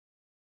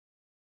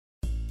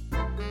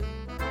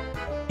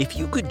If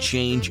you could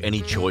change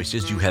any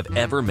choices you have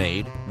ever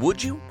made,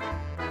 would you?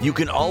 You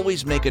can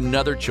always make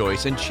another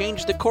choice and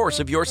change the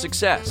course of your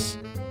success.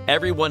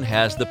 Everyone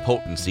has the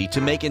potency to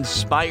make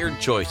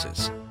inspired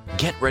choices.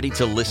 Get ready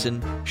to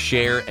listen,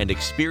 share, and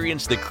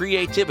experience the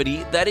creativity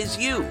that is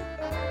you.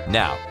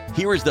 Now,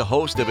 here is the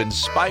host of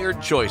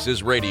Inspired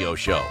Choices radio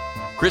show,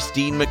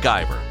 Christine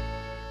McIver.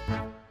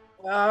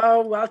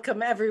 Oh,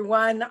 welcome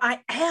everyone.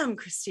 I am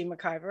Christine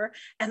McIver,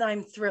 and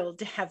I'm thrilled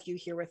to have you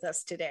here with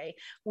us today.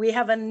 We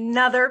have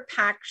another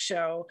packed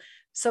show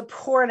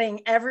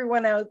supporting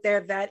everyone out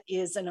there that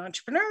is an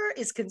entrepreneur,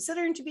 is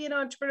considering to be an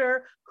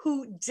entrepreneur,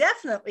 who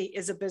definitely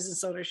is a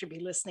business owner, should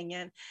be listening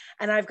in.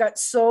 And I've got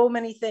so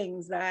many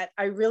things that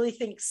I really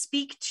think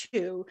speak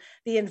to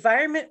the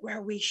environment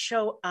where we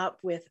show up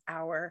with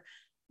our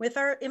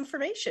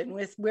information,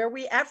 with where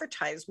we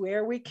advertise,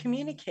 where we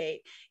communicate.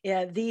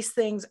 Yeah, these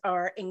things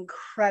are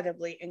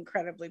incredibly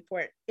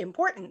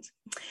important.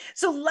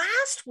 So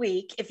last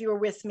week, if you were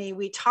with me,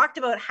 we talked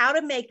about how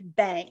to make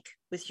bank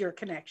with your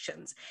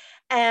connections.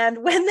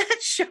 And when that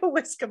show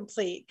was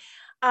complete,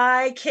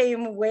 I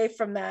came away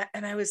from that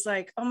and I was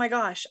like, oh my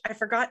gosh, I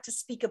forgot to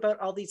speak about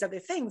all these other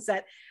things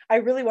that I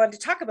really wanted to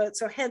talk about.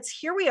 So hence,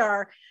 here we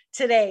are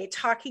today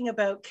talking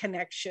about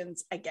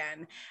connections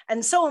again,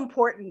 and so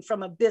important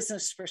from a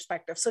business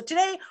perspective. So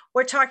today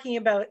we're talking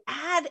about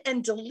add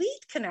and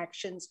delete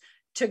connections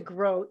to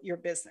grow your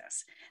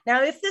business.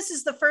 Now, if this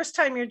is the first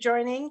time you're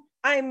joining,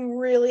 I'm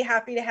really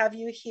happy to have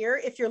you here.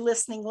 If you're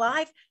listening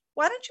live,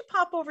 why don't you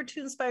pop over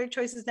to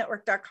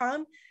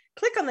inspiredchoicesnetwork.com,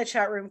 click on the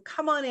chat room,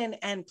 come on in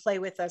and play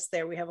with us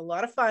there. We have a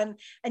lot of fun,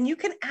 and you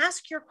can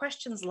ask your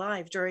questions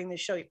live during the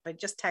show by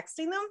just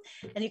texting them.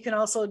 And you can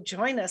also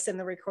join us in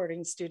the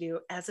recording studio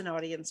as an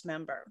audience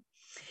member.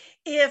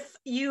 If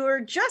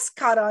you're just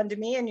caught on to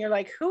me and you're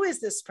like, who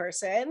is this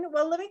person?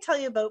 Well, let me tell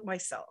you about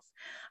myself.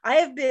 I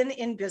have been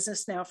in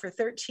business now for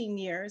 13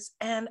 years,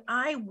 and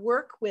I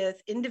work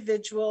with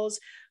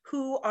individuals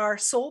who are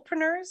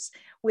solopreneurs,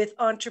 with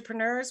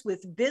entrepreneurs,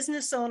 with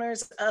business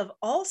owners of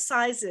all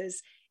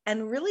sizes,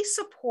 and really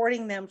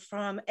supporting them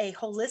from a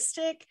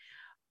holistic,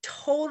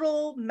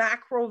 total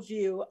macro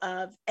view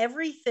of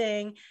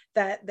everything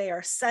that they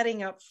are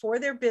setting up for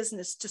their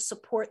business to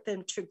support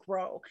them to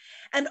grow,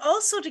 and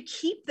also to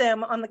keep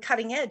them on the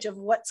cutting edge of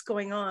what's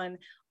going on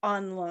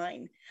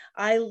online.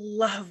 I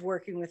love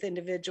working with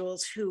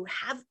individuals who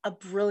have a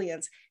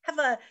brilliance,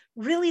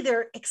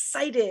 they're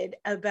excited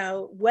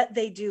about what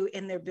they do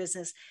in their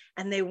business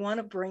and they want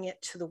to bring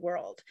it to the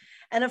world.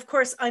 And of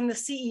course, I'm the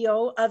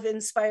CEO of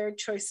Inspired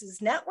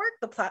Choices Network,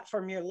 the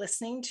platform you're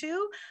listening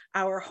to,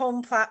 our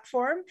home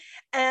platform.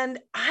 And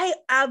I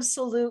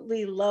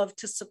absolutely love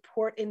to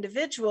support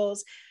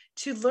individuals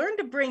to learn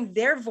to bring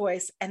their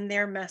voice and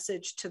their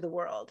message to the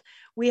world.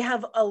 We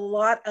have a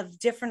lot of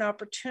different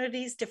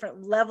opportunities,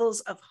 different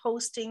levels of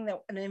hosting that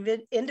an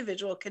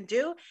individual can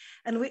do.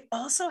 And we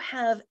also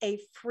have a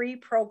free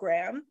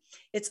program.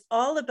 It's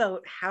all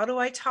about how do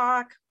I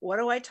talk? What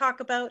do I talk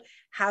about?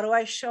 How do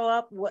I show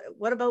up?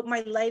 What about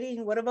my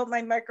lighting? What about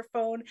my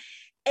microphone?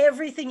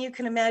 Everything you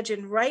can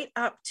imagine, right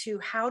up to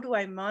how do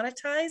I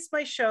monetize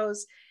my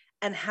shows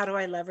and how do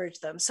I leverage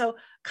them? So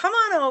come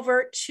on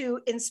over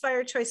to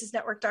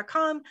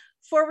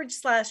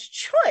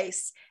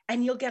inspiredchoicesnetwork.com/choice,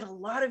 and you'll get a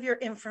lot of your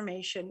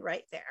information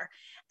right there.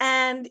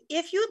 And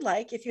if you'd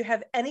like, if you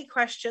have any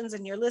questions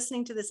and you're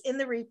listening to this in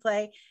the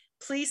replay,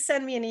 please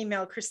send me an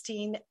email,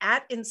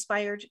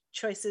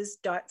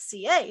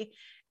 Christine@inspiredchoices.ca,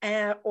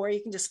 or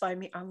you can just find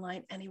me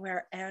online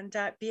anywhere and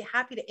be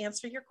happy to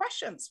answer your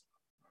questions.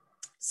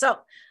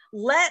 So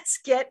let's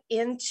get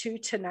into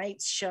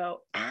tonight's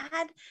show,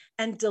 add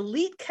and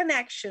delete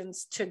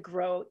connections to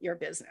grow your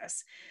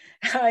business.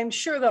 I'm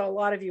sure that a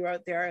lot of you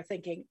out there are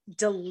thinking,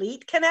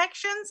 delete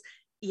connections?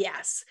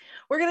 Yes.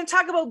 We're going to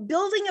talk about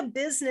building a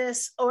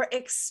business or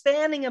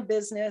expanding a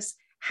business,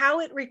 how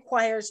it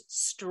requires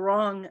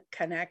strong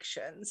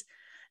connections.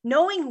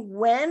 Knowing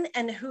when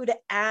and who to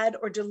add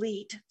or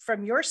delete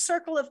from your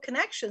circle of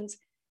connections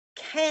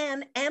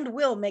can and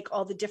will make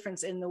all the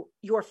difference in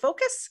your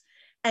focus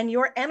and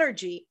your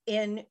energy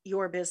in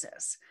your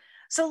business.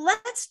 So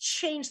let's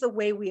change the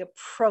way we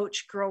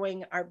approach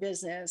growing our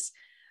business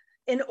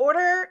in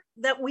order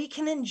that we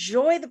can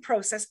enjoy the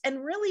process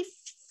and really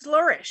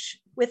flourish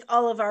with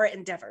all of our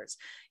endeavors.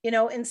 You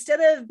know,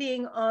 instead of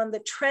being on the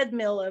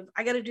treadmill of,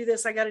 I got to do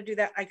this, I got to do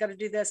that, I got to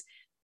do this,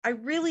 I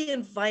really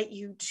invite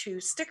you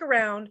to stick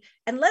around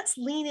and let's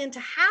lean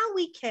into how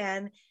we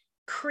can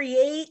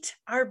create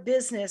our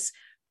business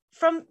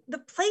from the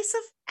place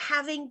of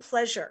having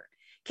pleasure.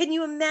 Can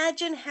you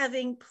imagine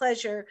having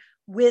pleasure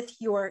with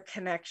your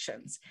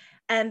connections?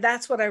 And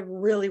that's what I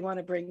really want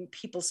to bring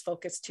people's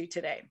focus to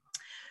today.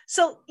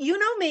 So you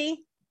know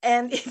me,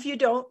 and if you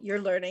don't,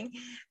 you're learning.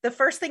 The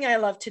first thing I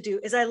love to do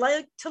is I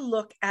like to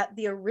look at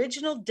the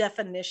original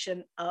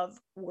definition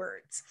of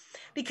words.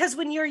 Because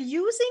when you're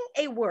using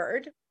a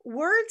word,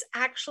 words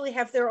actually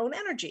have their own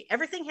energy.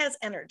 Everything has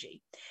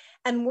energy.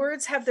 And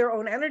words have their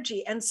own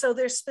energy. And so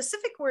there's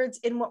specific words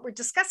in what we're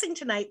discussing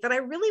tonight that I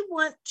really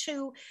want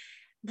to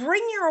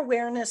bring your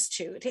awareness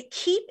to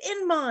keep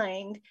in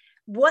mind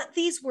what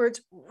these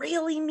words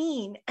really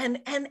mean. And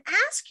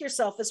ask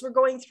yourself, as we're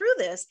going through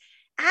this,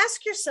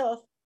 ask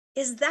yourself,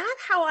 is that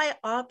how I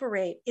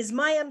operate? Is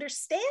my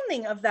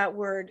understanding of that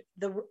word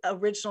the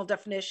original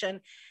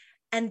definition?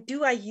 And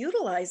do I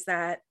utilize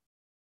that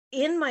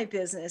in my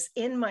business,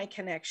 in my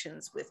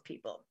connections with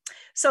people?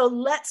 So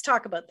let's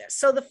talk about this.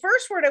 So the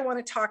first word I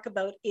want to talk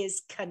about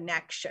is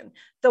connection.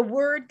 The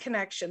word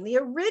connection. The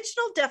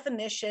original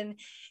definition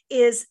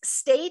is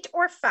state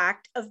or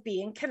fact of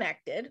being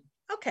connected.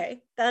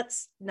 Okay,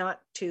 that's not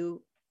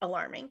too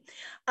alarming.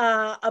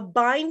 A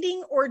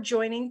binding or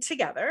joining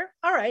together.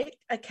 All right,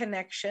 a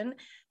connection.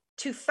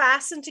 To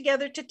fasten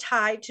together, to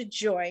tie, to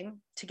join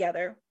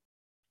together.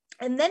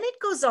 And then it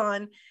goes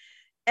on.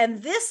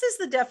 And this is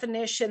the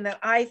definition that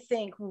I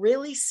think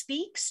really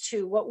speaks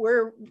to what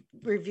we're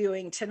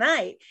reviewing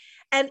tonight.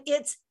 And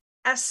it's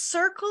a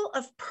circle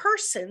of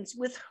persons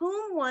with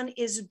whom one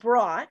is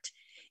brought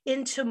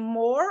into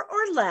more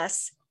or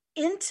less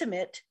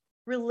intimate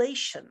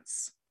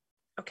relations.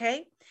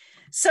 Okay.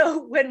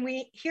 So when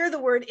we hear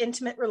the word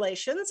intimate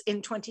relations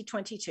in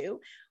 2022,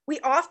 we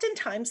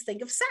oftentimes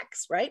think of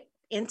sex, right?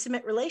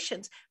 Intimate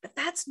relations, but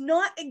that's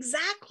not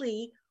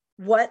exactly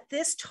what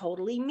this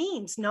totally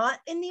means, not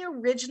in the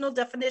original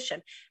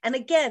definition. And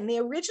again, the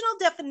original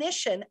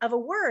definition of a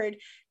word,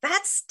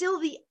 that's still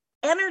the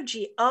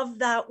energy of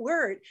that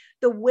word.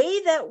 The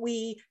way that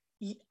we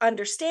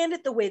understand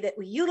it, the way that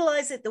we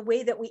utilize it, the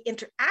way that we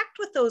interact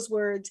with those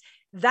words,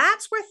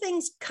 that's where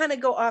things kind of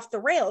go off the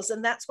rails.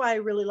 And that's why I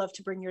really love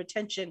to bring your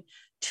attention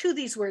to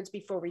these words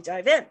before we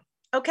dive in.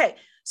 Okay,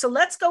 so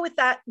let's go with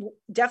that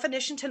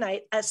definition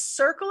tonight: a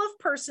circle of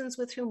persons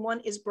with whom one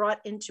is brought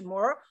into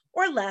more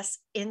or less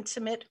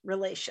intimate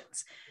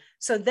relations.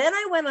 So then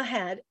I went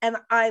ahead and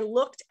I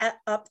looked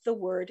up the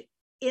word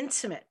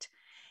intimate.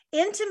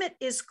 Intimate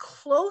is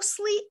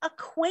closely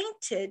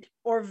acquainted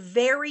or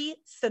very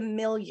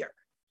familiar.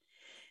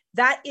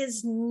 That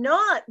is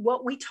not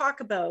what we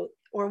talk about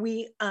or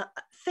we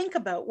think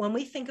about when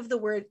we think of the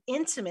word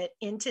intimate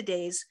in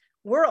today's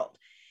world.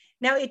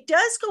 Now, it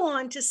does go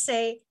on to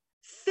say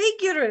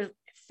figuratively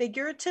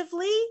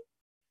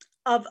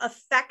of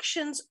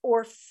affections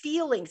or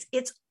feelings.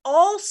 It's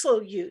also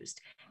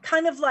used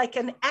kind of like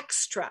an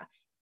extra.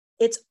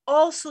 It's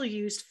also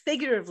used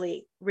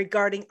figuratively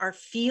regarding our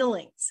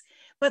feelings.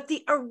 But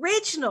the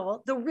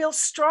original, the real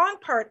strong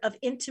part of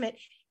intimate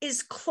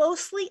is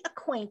closely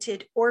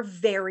acquainted or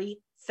very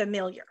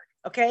familiar.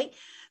 Okay,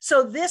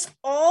 so this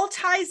all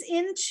ties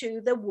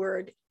into the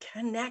word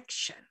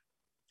connection.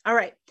 All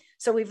right,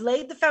 so we've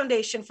laid the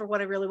foundation for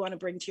what I really want to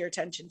bring to your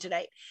attention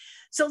today.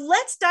 So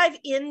let's dive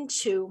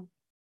into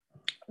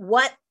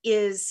what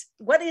is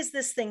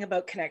this thing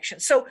about connection.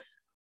 So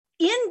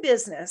in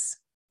business,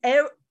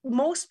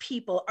 most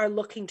people are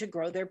looking to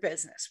grow their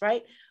business,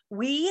 right?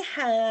 We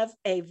have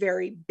a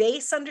very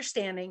base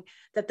understanding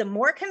that the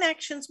more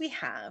connections we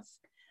have,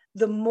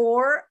 the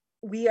more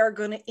we are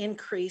going to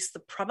increase the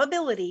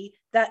probability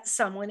that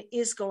someone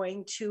is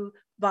going to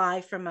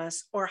buy from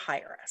us or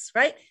hire us,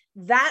 right?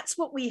 That's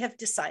what we have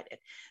decided.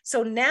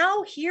 So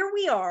now here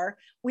we are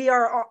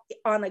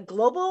on a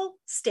global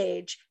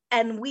stage,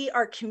 and we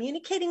are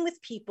communicating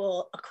with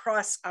people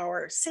across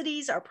our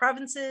cities, our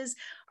provinces,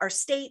 our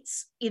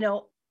states,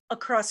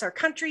 across our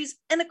countries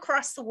and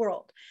across the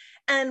world.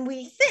 And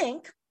we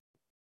think,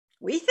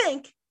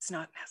 it's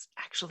not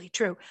actually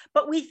true,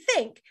 but we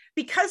think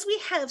because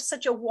we have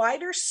such a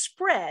wider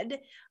spread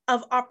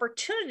of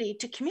opportunity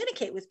to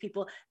communicate with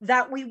people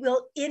that we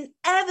will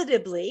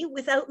inevitably,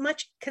 without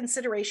much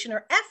consideration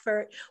or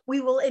effort,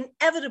 we will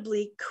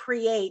inevitably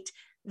create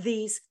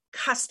these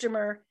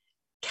customer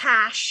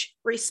cash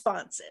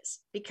responses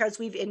because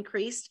we've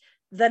increased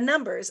the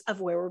numbers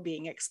of where we're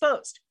being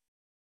exposed.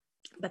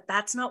 But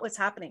that's not what's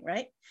happening,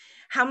 right?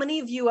 How many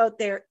of you out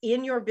there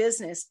in your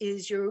business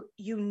is you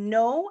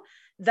know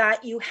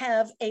that you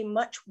have a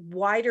much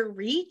wider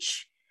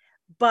reach,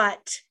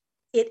 but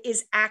it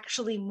is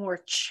actually more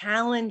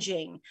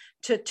challenging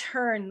to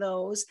turn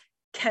those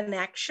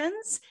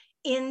connections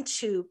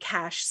into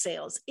cash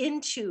sales,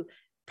 into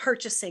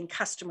purchasing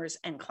customers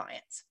and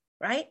clients,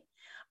 right?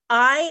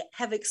 I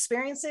have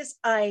experienced this.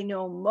 I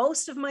know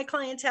most of my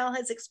clientele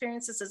has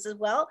experienced this as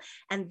well.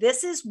 And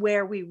this is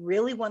where we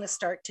really want to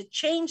start to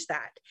change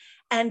that.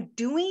 And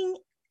doing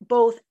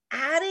both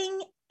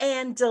adding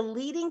and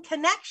deleting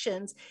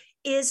connections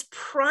is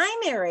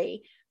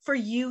primary for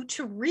you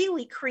to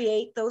really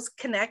create those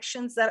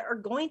connections that are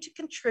going to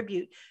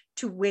contribute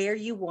to where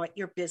you want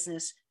your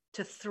business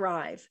to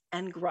thrive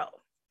and grow.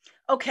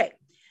 Okay,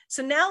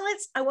 so now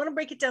I want to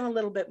break it down a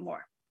little bit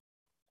more.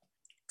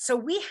 So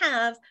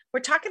we're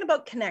talking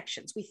about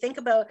connections. We think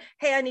about,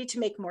 hey, I need to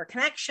make more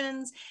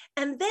connections.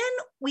 And then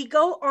we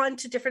go on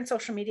to different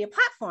social media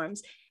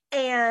platforms.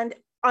 And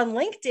on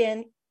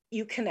LinkedIn,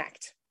 you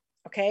connect,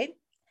 okay?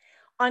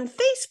 On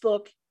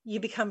Facebook, you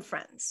become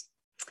friends.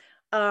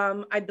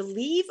 I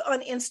believe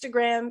on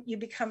Instagram, you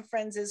become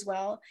friends as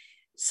well.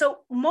 So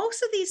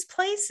most of these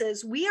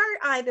places, we are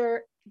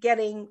either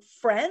getting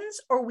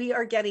friends or we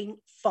are getting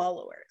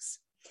followers.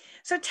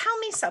 So tell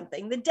me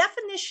something, the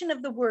definition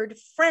of the word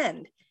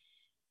friend.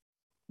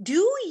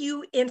 Do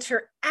you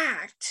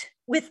interact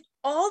with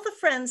all the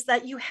friends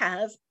that you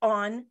have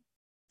on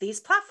these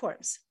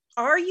platforms?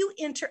 Are you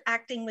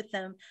interacting with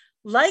them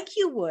like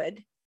you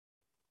would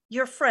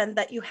your friend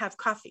that you have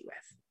coffee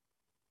with?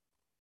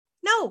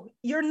 No,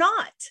 you're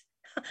not.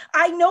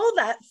 I know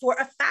that for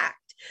a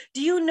fact.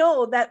 Do you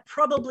know that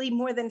probably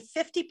more than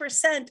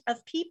 50%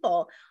 of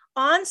people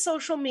on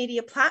social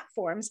media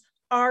platforms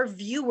are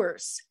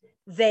viewers?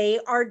 They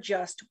are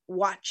just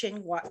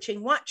watching.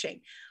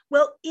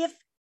 Well, if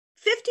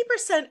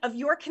 50% of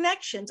your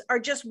connections are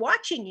just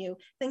watching you,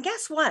 then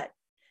guess what?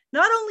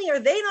 Not only are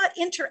they not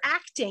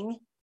interacting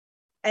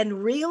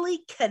and really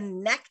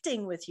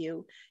connecting with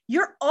you,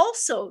 you're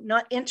also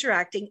not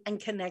interacting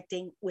and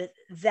connecting with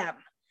them,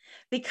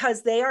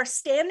 because they are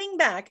standing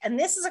back. And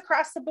this is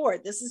across the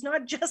board. This is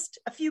not just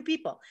a few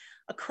people.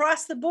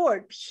 Across the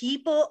board,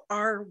 people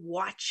are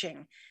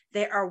watching.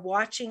 They are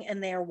watching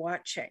and they are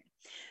watching.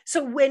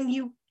 So when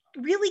you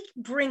really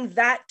bring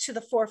that to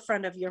the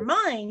forefront of your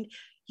mind,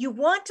 you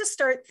want to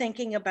start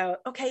thinking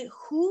about, okay,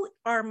 who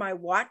are my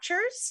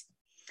watchers?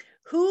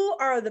 Who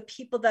are the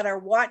people that are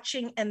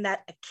watching and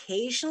that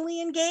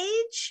occasionally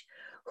engage?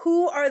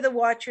 Who are the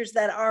watchers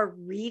that are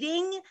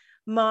reading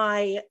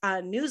my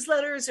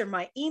newsletters or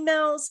my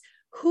emails?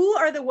 Who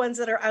are the ones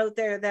that are out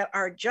there that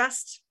are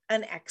just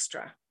an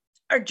extra,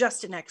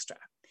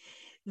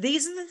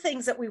 These are the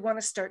things that we want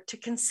to start to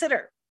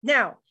consider.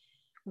 Now,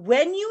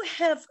 when you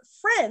have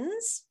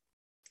friends,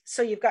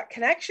 so you've got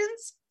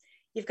connections,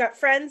 you've got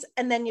friends,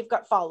 and then you've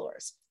got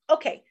followers.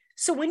 Okay,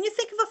 so when you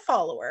think of a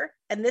follower,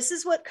 and this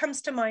is what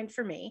comes to mind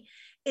for me,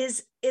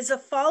 is a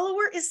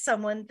follower is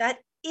someone that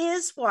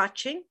is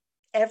watching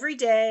every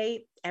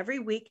day, every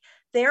week.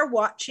 They're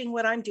watching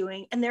what I'm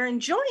doing and they're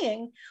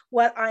enjoying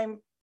what I'm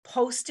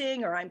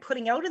posting or I'm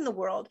putting out in the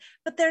world,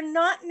 but they're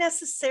not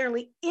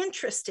necessarily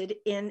interested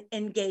in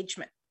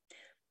engagement.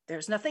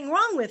 There's nothing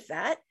wrong with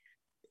that.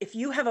 If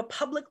you have a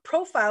public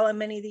profile on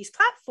many of these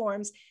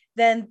platforms,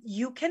 then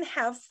you can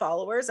have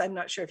followers. I'm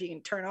not sure if you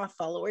can turn off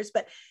followers,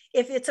 but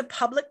if it's a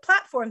public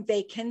platform,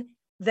 they can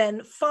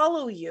then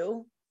follow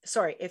you.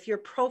 Sorry, if your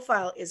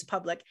profile is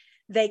public,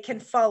 they can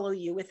follow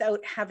you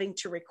without having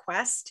to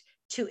request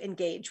to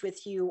engage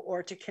with you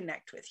or to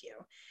connect with you.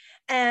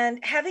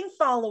 And having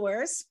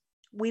followers,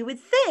 we would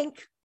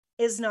think,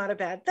 is not a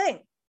bad thing.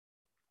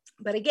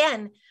 But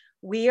again,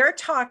 we are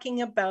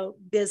talking about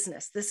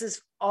business. This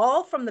is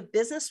all from the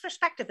business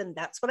perspective, and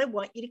that's what I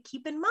want you to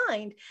keep in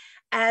mind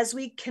as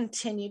we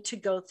continue to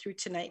go through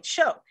tonight's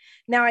show.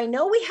 Now, I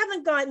know we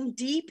haven't gotten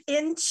deep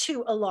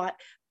into a lot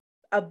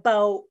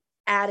about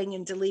adding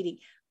and deleting,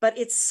 but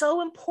it's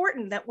so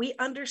important that we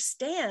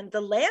understand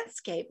the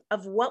landscape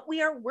of what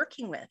we are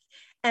working with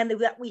and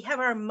that we have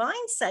our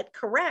mindset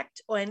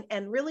correct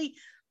and really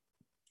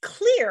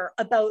clear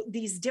about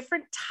these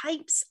different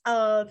types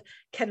of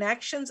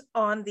connections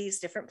on these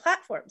different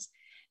platforms.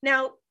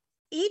 Now,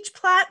 each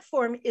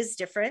platform is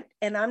different,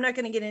 and I'm not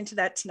going to get into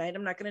that tonight.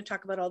 I'm not going to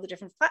talk about all the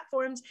different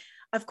platforms.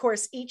 Of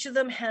course, each of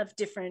them have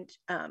different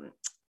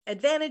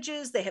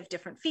advantages. They have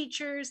different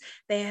features.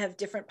 They have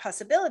different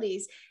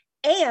possibilities.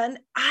 And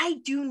I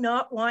do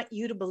not want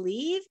you to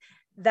believe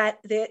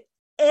that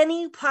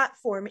any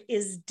platform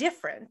is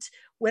different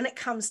when it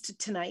comes to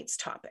tonight's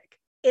topic.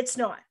 It's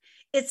not.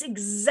 It's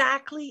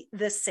exactly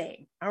the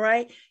same, all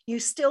right? You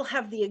still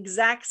have the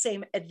exact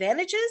same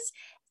advantages,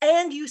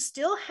 and you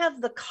still have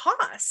the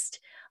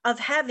cost of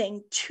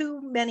having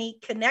too many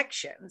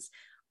connections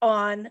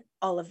on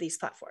all of these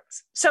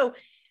platforms. So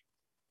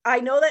I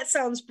know that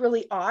sounds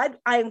really odd.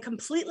 I am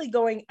completely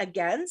going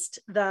against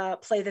the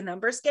play the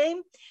numbers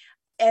game.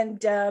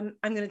 And I'm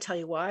going to tell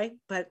you why,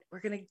 but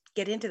we're going to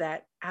get into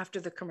that after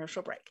the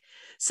commercial break.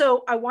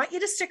 So I want you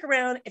to stick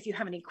around. If you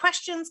have any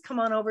questions, come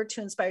on over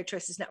to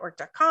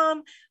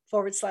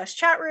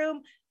inspiredchoicesnetwork.com/chat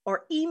room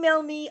or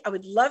email me. I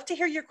would love to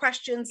hear your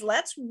questions.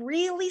 Let's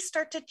really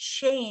start to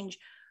change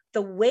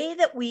the way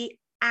that we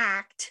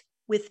act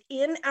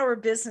within our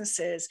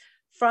businesses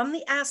from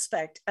the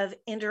aspect of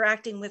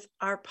interacting with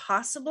our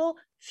possible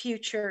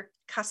future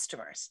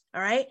customers.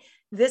 All right.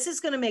 This is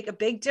going to make a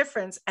big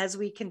difference as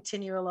we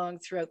continue along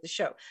throughout the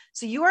show.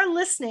 So you are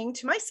listening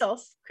to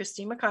myself,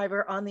 Christine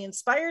McIver, on the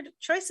Inspired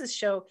Choices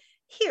show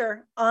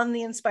here on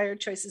the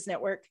Inspired Choices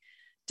Network.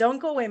 Don't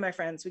go away, my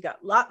friends. We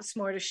got lots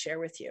more to share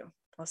with you.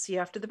 I'll see you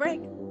after the break.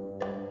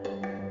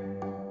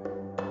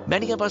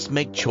 Many of us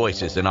make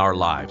choices in our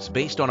lives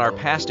based on our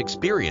past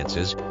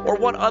experiences or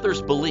what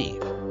others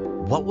believe.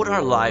 What would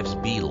our lives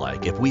be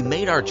like if we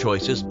made our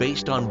choices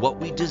based on what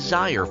we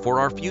desire for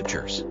our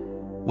futures?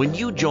 When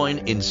you join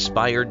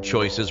Inspired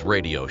Choices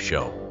Radio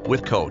Show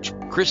with Coach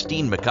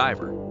Christine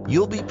McIver,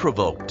 you'll be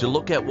provoked to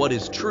look at what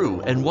is true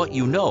and what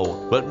you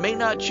know but may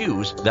not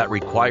choose that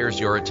requires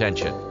your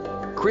attention.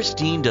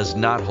 Christine does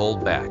not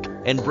hold back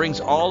and brings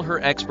all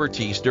her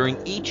expertise during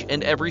each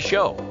and every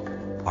show.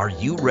 Are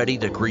you ready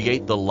to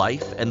create the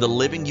life and the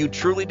living you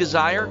truly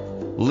desire?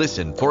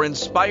 Listen for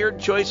Inspired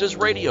Choices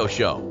Radio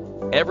Show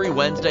every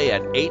Wednesday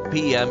at 8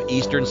 p.m.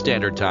 Eastern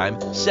Standard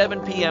Time,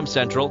 7 p.m.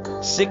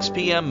 Central, 6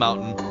 p.m.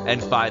 Mountain,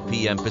 and 5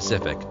 p.m.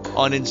 Pacific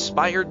on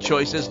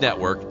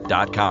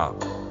InspiredChoicesNetwork.com.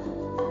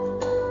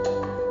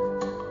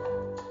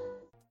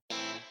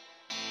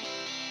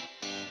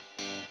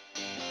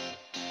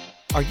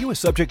 Are you a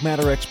subject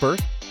matter expert?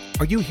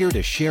 Are you here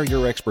to share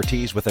your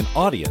expertise with an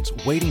audience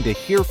waiting to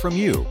hear from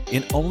you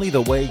in only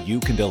the way you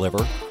can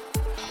deliver?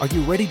 Are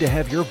you ready to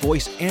have your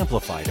voice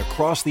amplified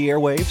across the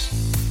airwaves?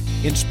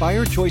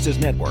 Inspired Choices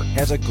Network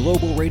has a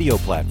global radio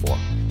platform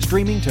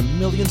streaming to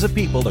millions of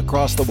people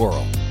across the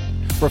world.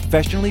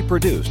 Professionally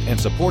produced and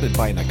supported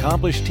by an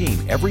accomplished team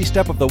every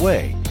step of the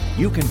way,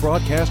 you can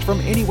broadcast from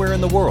anywhere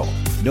in the world,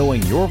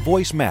 knowing your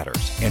voice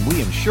matters, and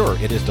we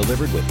ensure it is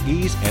delivered with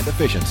ease and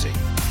efficiency.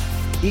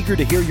 Eager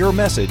to hear your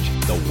message,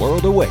 the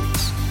world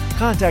awaits.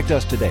 Contact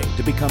us today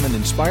to become an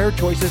Inspired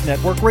Choices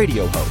Network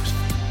radio host.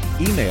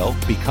 Email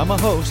become a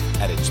host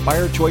at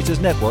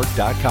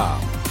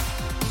InspiredChoicesNetwork.com.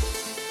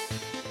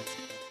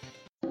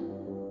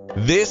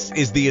 This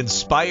is the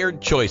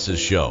Inspired Choices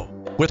Show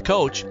with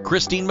Coach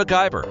Christine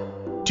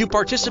McIver. To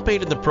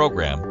participate in the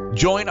program,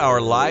 join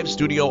our live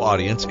studio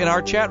audience in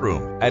our chat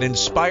room at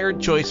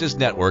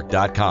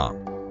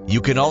InspiredChoicesNetwork.com.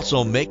 You can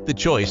also make the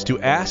choice to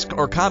ask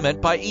or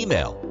comment by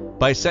email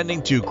by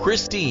sending to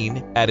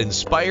Christine at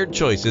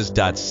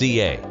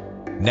InspiredChoices.ca.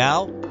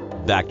 Now,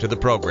 back to the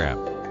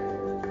program.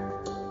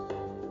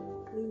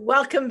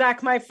 Welcome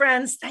back, my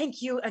friends.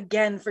 Thank you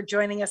again for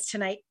joining us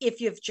tonight.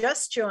 If you've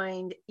just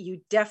joined,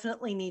 you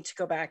definitely need to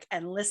go back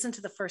and listen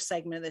to the first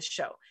segment of this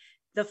show.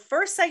 The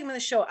first segment of the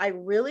show, I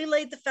really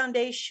laid the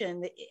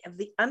foundation of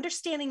the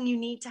understanding you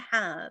need to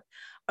have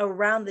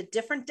around the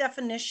different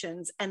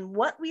definitions and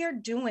what we are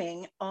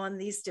doing on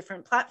these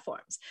different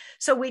platforms.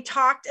 So we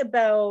talked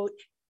about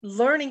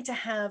learning to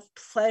have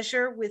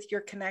pleasure with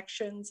your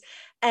connections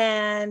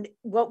and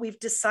what we've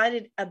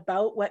decided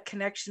about what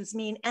connections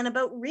mean, and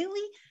about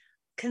really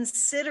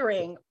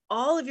considering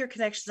all of your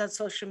connections on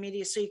social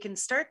media so you can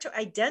start to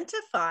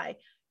identify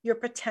your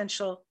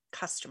potential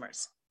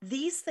customers.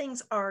 These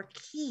things are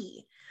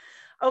key.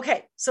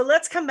 Okay, so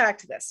let's come back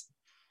to this.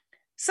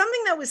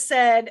 Something that was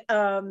said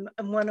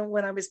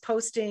when I was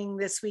posting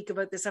this week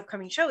about this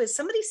upcoming show is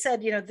somebody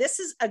said, this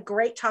is a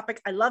great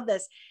topic. I love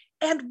this.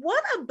 And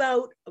what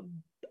about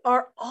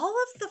are all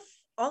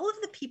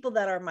of the people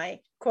that are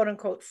my quote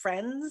unquote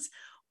friends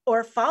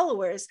or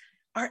followers,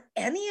 are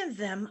any of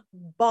them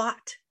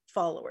bot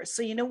followers?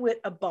 So you know what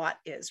a bot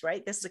is,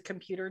 right? This is a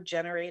computer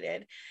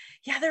generated.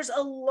 Yeah, there's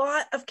a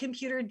lot of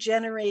computer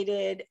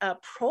generated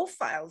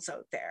profiles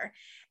out there.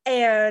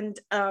 And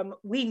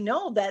we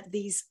know that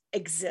these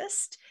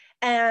exist.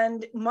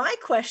 And my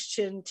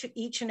question to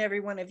each and every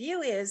one of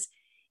you is,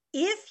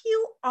 if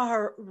you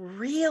are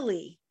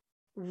really,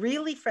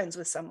 really friends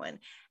with someone,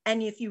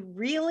 and if you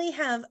really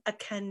have a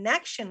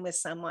connection with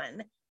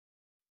someone,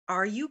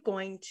 are you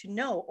going to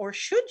know, or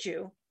should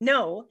you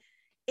know,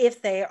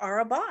 if they are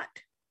a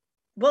bot?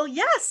 Well,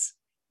 yes,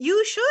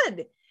 you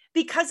should.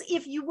 Because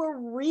if you were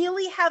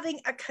really having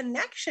a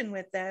connection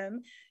with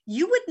them,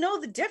 you would know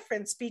the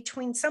difference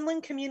between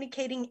someone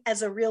communicating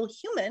as a real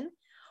human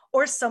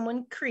or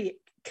someone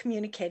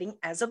communicating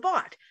as a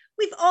bot.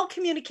 We've all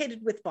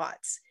communicated with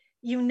bots.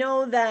 You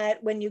know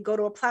that when you go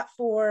to a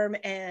platform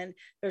and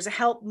there's a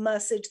help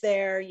message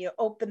there, you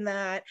open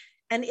that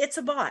and it's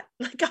a bot.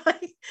 Like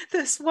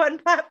this one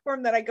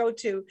platform that I go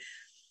to,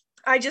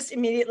 I just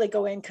immediately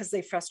go in because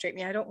they frustrate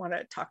me. I don't want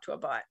to talk to a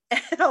bot.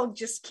 And I'll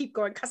just keep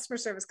going, customer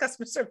service.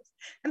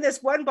 And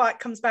this one bot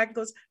comes back and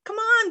goes, come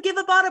on, give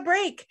a bot a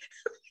break.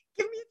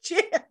 Give me a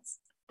chance.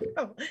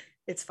 Oh,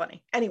 it's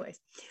funny.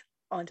 Anyways,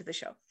 on to the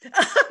show.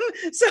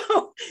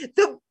 So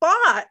the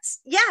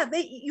bots,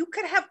 you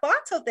could have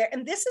bots out there.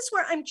 And this is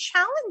where I'm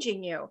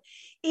challenging you.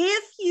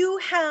 If you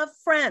have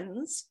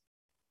friends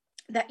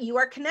that you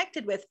are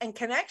connected with and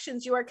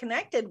connections you are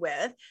connected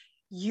with,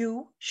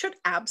 you should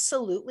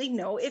absolutely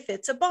know if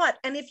it's a bot.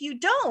 And if you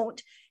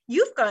don't,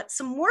 you've got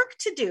some work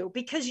to do,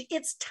 because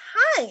it's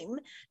time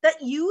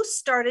that you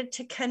started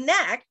to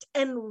connect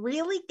and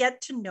really get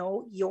to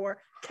know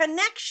your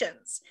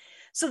connections.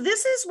 So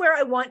this is where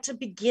I want to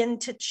begin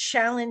to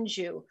challenge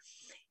you.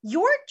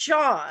 Your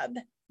job,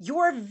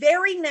 your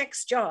very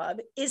next job,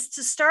 is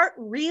to start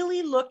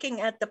really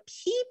looking at the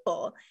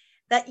people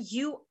that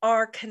you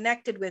are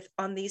connected with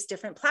on these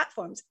different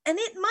platforms. And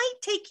it might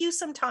take you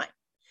some time.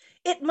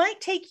 It might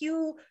take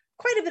you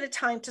quite a bit of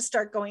time to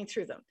start going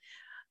through them.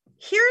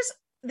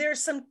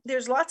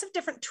 There's lots of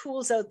different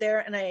tools out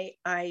there, and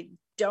I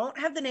don't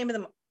have the name of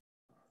them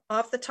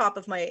off the top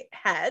of my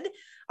head.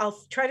 I'll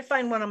try to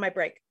find one on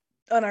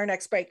our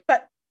next break.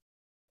 But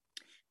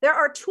there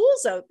are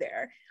tools out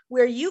there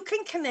where you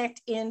can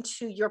connect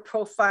into your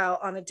profile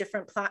on a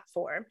different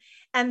platform,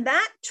 and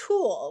that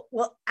tool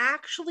will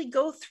actually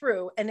go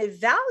through and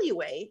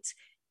evaluate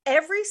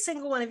every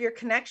single one of your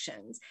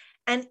connections.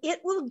 And it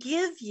will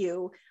give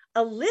you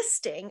a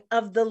listing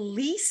of the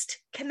least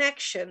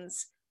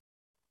connections,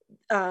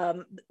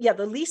 the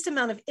least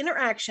amount of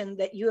interaction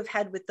that you have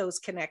had with those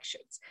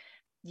connections.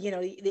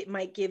 It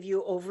might give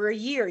you over a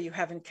year you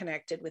haven't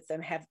connected with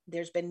them,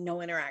 there's been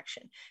no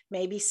interaction,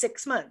 maybe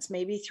 6 months,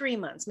 maybe 3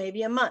 months,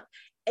 maybe a month.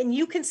 And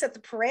you can set the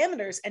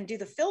parameters and do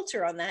the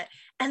filter on that.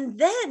 And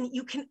then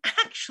you can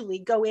actually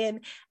go in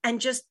and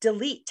just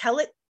delete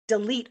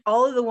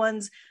all of the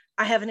ones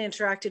I haven't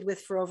interacted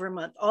with for over a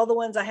month, all the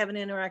ones I haven't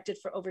interacted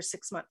for over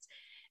 6 months.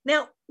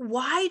 Now,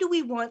 why do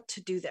we want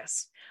to do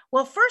this?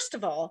 Well, first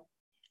of all,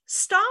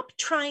 stop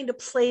trying to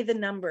play the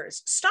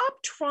numbers.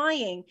 Stop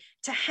trying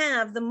to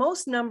have the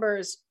most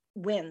numbers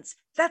wins.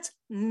 That's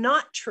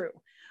not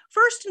true.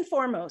 First and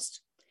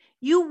foremost,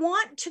 you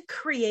want to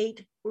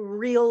create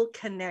real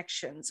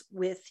connections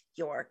with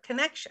your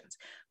connections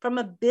from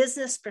a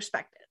business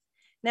perspective.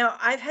 Now,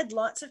 I've had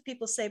lots of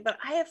people say, but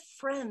I have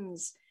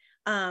friends,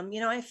 I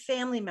have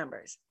family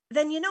members.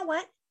 Then you know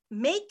what?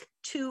 Make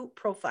 2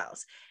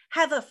 profiles.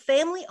 Have a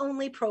family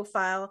only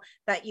profile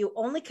that you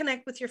only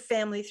connect with your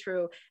family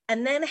through,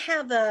 and then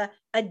have a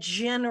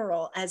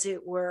general, as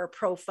it were,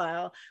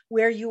 profile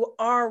where you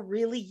are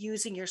really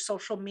using your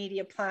social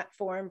media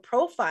platform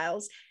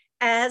profiles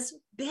as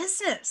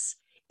business.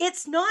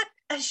 It's not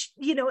a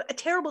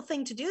terrible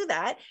thing to do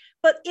that,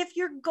 but if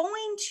you're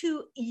going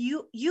to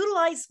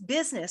utilize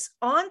business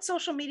on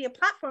social media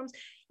platforms,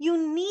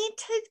 you need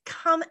to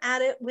come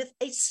at it with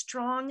a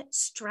strong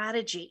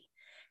strategy.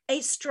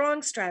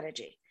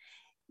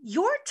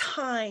 Your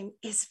time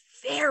is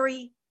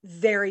very,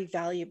 very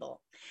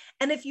valuable.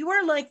 And if you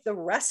are like the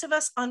rest of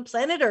us on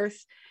planet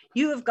Earth,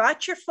 you have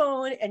got your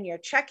phone and you're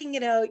checking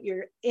it out.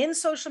 You're in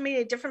social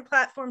media, different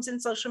platforms in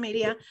social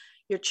media.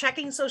 You're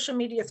checking social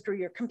media through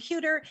your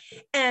computer,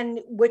 and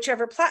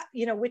whichever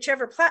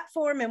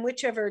platform and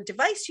whichever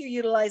device you're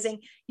utilizing,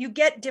 you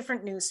get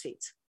different news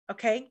feeds.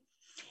 Okay.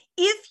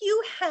 If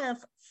you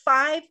have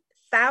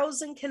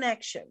 5,000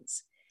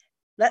 connections,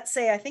 let's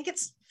say, I think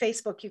it's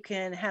Facebook, you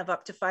can have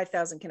up to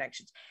 5,000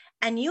 connections,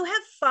 and you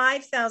have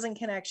 5,000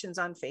 connections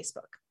on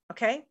Facebook.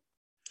 Okay.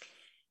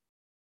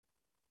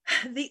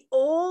 The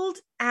old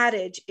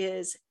adage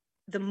is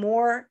the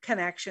more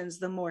connections,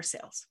 the more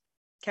sales.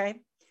 Okay.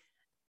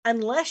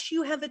 Unless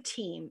you have a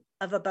team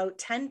of about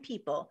 10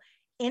 people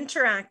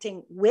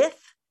interacting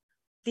with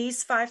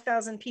these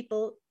 5,000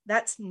 people,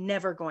 that's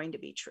never going to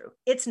be true.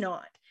 It's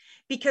not.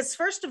 Because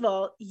first of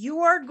all,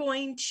 you're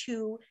not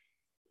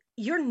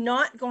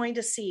going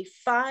to see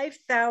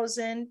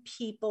 5,000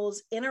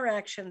 people's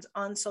interactions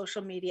on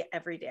social media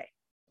every day.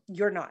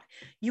 You're not.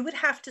 You would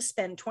have to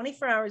spend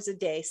 24 hours a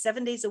day,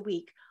 7 days a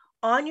week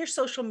on your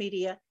social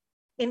media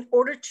in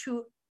order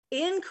to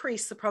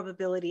increase the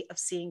probability of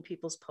seeing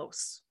people's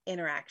posts,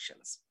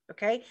 interactions.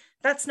 Okay,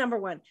 that's number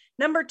one.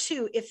 Number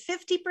two, if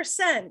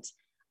 50%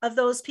 of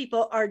those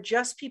people are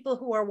just people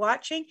who are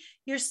watching,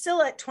 you're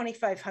still at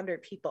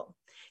 2,500 people.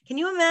 Can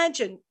you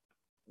imagine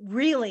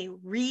really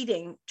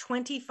reading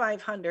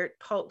 2,500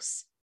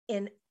 posts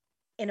in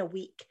a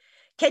week?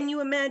 Can you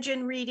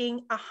imagine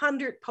reading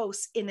 100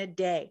 posts in a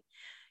day?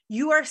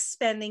 You are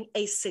spending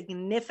a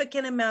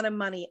significant amount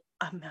of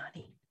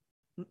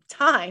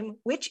time,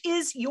 which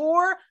is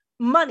your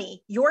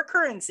money, your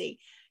currency.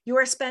 You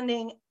are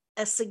spending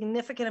a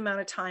significant amount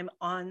of time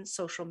on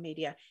social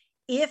media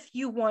if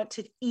you want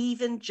to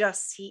even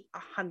just see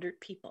 100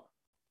 people.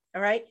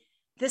 All right.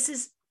 This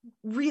is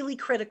really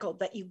critical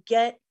that you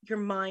get your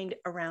mind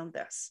around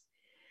this.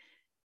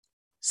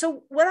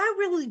 So what I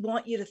really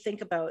want you to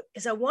think about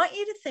is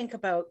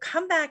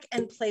come back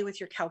and play with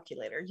your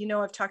calculator.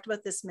 I've talked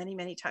about this many,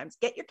 many times.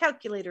 Get your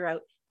calculator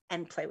out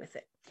and play with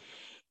it.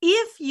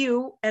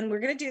 And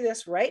we're going to do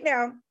this right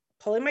now,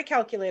 pulling my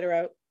calculator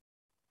out.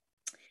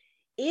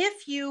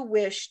 If you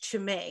wish to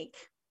make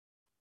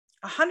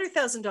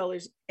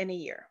 $100,000 in a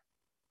year,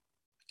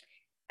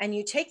 and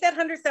you take that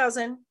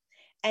 100,000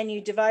 and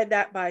you divide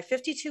that by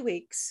 52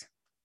 weeks,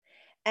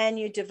 and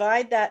you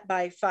divide that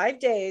by 5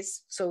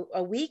 days, so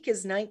a week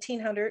is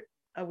 $1,900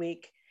 a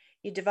week.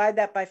 You divide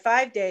that by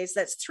 5 days,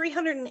 that's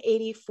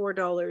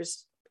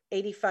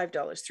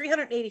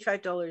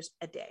 $385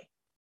 a day.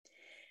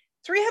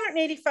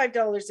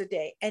 $385 a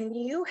day, and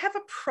you have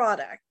a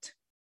product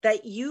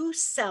that you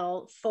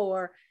sell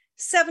for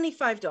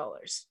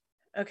 $75.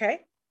 Okay.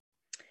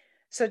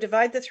 So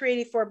divide the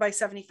 384 by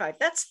 75.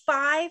 That's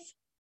 5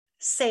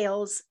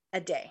 sales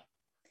a day.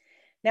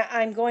 Now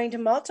I'm going to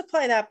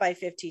multiply that by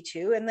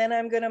 52, and then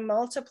I'm going to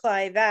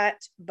multiply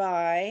that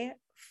by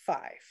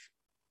 5.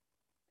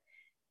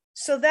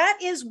 So that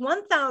is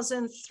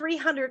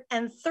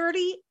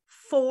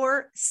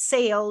 1,334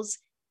 sales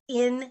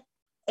in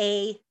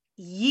a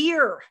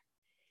year.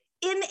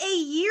 In a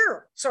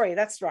year. Sorry,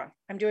 that's wrong.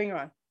 I'm doing it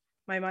wrong.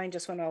 My mind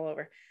just went all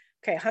over.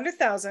 Okay,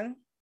 100,000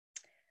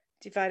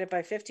 divided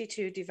by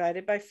 52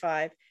 divided by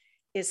 5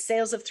 is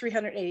sales of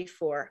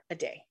 384 a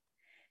day.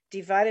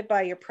 Divided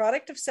by your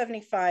product of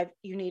 75,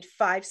 you need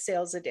 5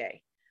 sales a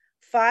day.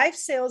 5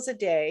 sales a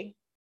day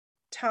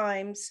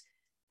times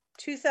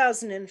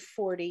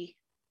 2,040.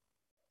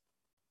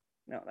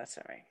 No, that's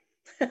not right.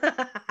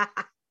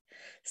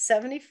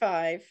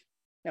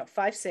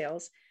 5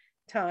 sales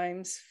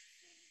times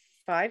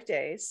 5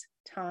 days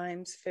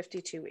times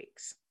 52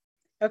 weeks.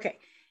 Okay.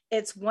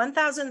 it's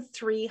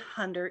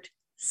 1,300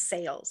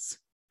 sales.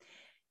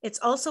 It's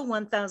also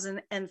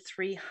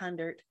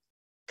 1,300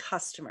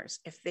 customers.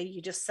 If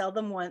you just sell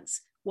them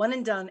once, one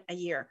and done a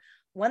year,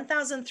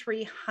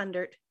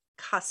 1,300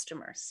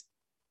 customers.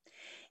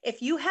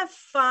 If you have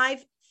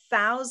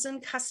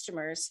 5,000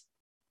 customers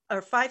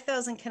or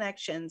 5,000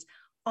 connections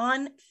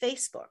on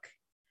Facebook,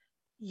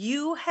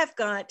 you have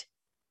got,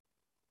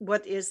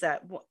 what is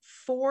that?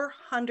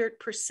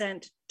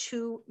 400%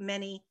 too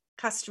many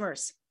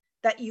customers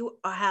that you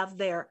have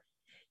there.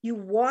 You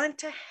want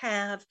to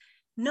have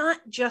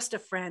not just a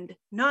friend,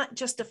 not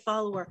just a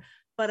follower,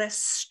 but a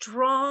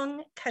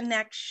strong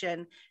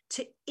connection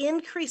to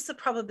increase the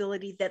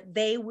probability that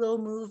they will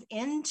move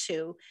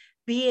into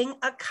being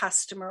a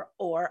customer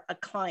or a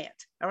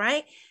client. All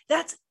right.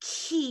 That's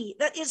key.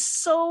 That is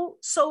so,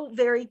 so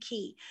very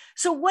key.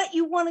 So what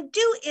you want to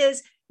do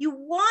is you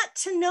want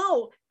to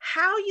know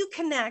how you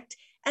connect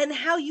and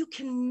how you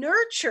can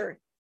nurture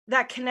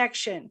that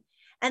connection.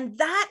 And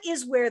that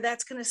is where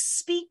that's going to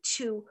speak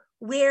to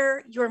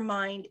where your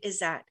mind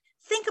is at.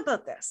 Think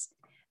about this.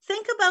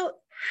 Think about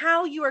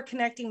how you are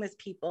connecting with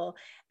people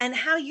and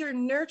how you're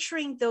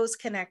nurturing those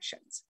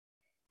connections.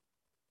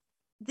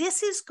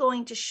 This is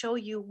going to show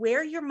you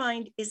where your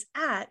mind is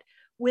at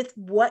with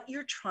what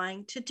you're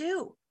trying to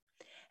do.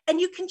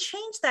 And you can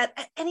change that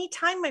at any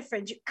time, my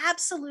friends. You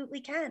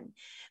absolutely can.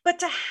 But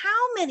to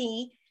how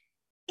many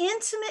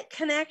intimate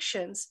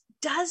connections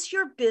does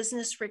your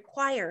business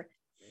require?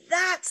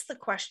 That's the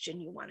question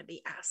you want to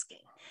be asking.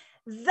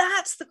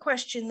 That's the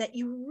question that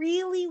you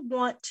really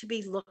want to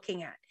be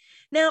looking at.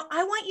 Now,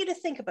 I want you to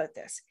think about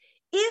this.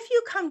 If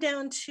you come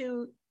down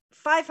to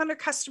 500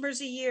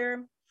 customers a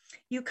year,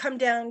 you come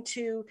down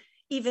to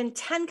even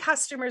 10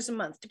 customers a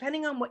month,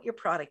 depending on what your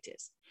product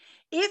is.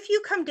 If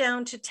you come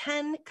down to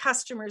 10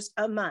 customers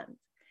a month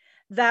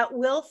that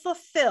will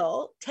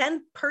fulfill,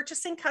 10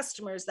 purchasing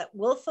customers that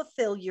will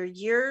fulfill your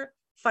year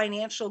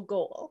financial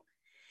goal,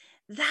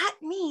 that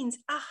means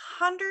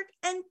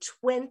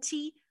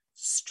 120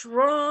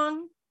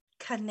 strong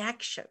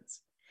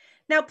connections.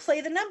 Now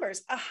play the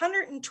numbers.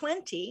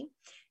 120,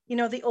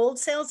 the old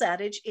sales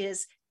adage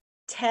is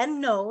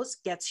 10 no's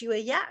gets you a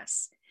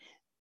yes.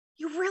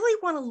 You really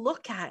want to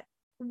look at,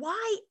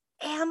 why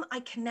am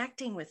I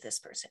connecting with this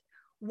person?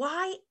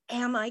 Why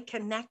am I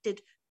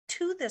connected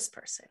to this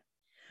person?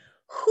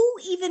 Who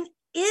even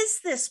is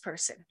this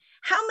person?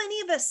 How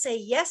many of us say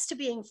yes to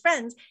being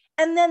friends,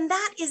 and then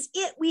that is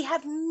it? We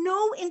have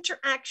no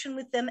interaction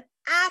with them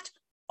at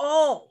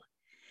all.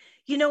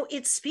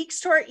 It speaks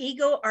to our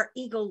ego. Our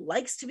ego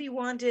likes to be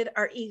wanted.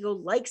 Our ego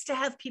likes to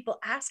have people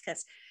ask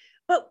us.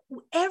 But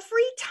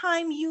every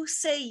time you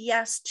say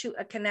yes to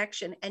a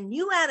connection and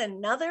you add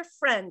another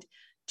friend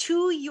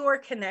to your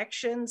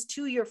connections,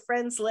 to your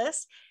friends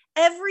list,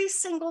 every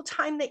single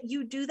time that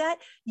you do that,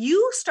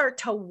 you start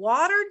to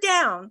water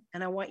down,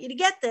 and I want you to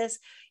get this,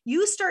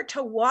 you start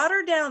to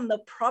water down the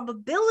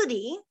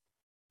probability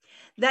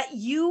that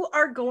you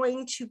are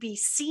going to be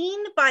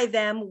seen by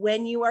them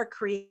when you are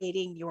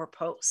creating your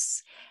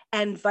posts,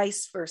 and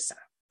vice versa.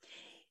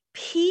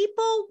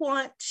 People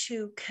want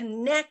to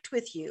connect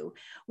with you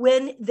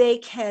when they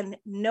can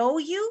know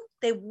you.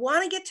 They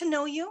want to get to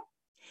know you.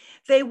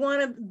 They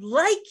want to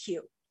like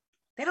you.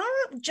 They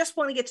don't just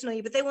want to get to know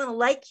you, but they want to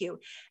like you.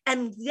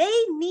 And they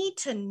need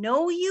to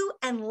know you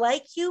and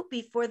like you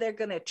before they're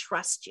going to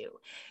trust you.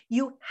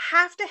 You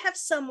have to have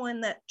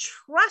someone that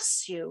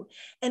trusts you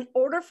in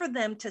order for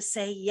them to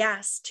say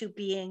yes to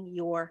being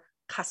your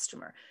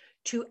customer,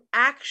 to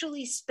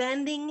actually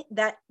spending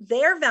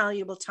their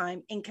valuable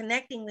time in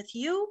connecting with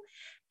you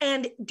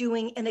and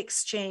doing an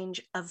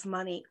exchange of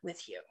money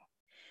with you.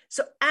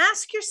 So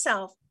ask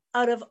yourself,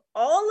 out of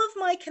all of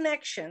my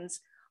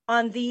connections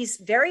on these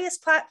various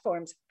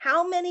platforms,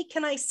 how many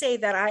can I say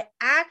that I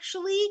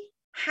actually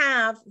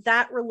have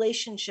that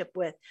relationship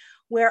with,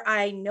 where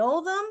I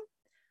know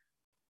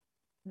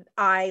them,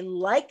 I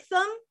like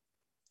them,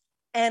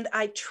 and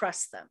I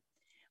trust them,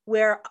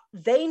 where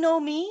they know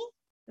me,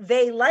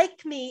 they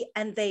like me,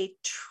 and they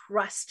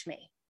trust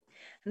me?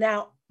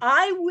 Now,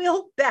 I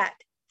will bet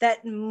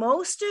that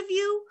most of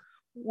you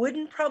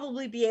wouldn't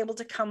probably be able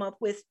to come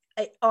up with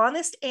an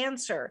honest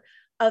answer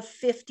of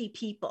 50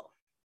 people,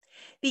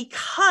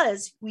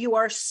 because you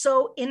are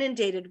so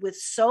inundated with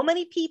so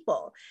many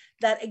people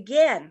that,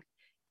 again,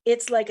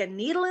 it's like a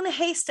needle in a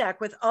haystack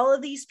with all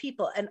of these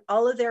people and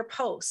all of their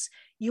posts.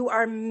 You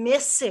are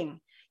missing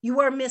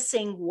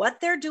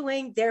what they're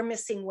doing. They're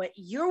missing what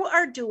you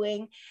are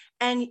doing,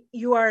 and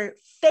you are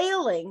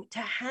failing to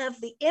have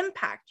the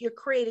impact. You're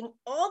creating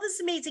all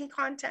this amazing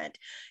content.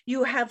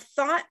 You have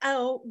thought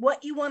out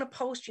what you want to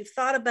post. You've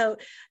thought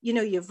about,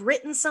 you've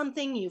written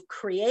something, you've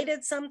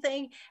created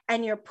something,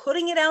 and you're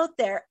putting it out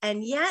there.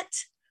 And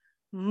yet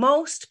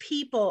most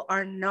people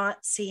are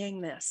not seeing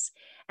this.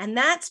 And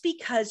that's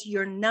because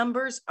your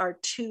numbers are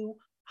too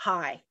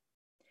high.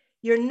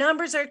 Your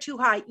numbers are too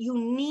high. You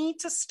need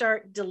to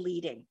start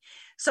deleting.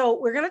 So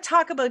we're going to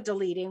talk about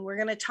deleting. We're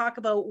going to talk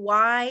about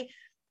why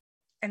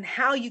and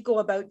how you go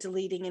about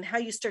deleting, and how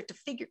you start to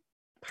figure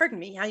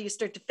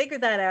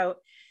that out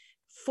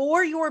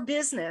for your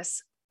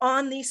business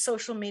on these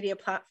social media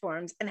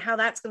platforms, and how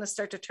that's going to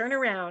start to turn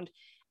around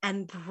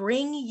and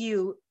bring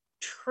you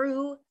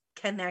true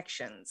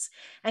connections.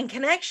 And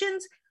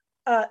connections,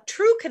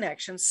 true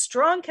connections,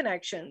 strong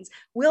connections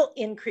will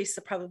increase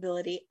the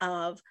probability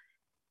of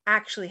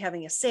actually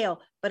having a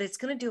sale, but it's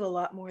going to do a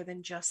lot more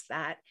than just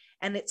that.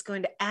 And it's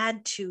going to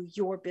add to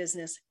your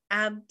business.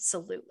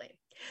 Absolutely.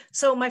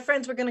 So my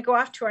friends, we're going to go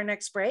off to our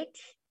next break.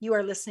 You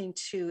are listening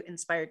to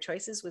Inspired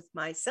Choices with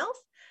myself,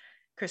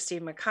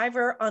 Christine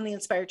McIver, on the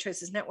Inspired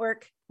Choices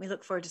Network. We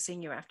look forward to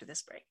seeing you after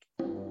this break.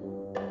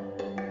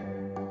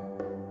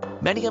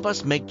 Many of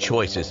us make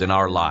choices in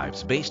our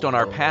lives based on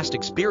our past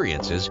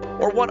experiences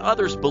or what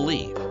others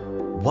believe.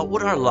 What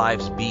would our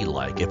lives be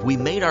like if we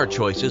made our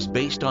choices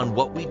based on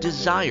what we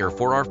desire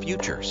for our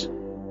futures?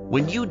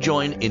 When you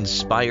join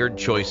Inspired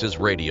Choices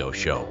Radio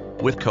Show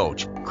with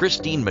Coach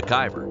Christine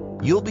McIver,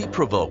 you'll be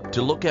provoked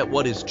to look at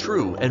what is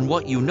true and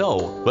what you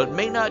know but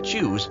may not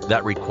choose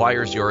that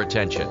requires your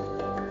attention.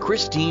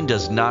 Christine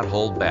does not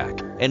hold back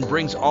and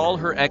brings all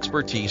her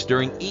expertise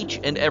during each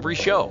and every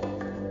show.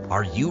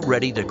 Are you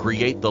ready to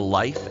create the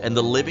life and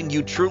the living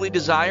you truly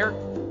desire?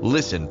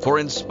 Listen for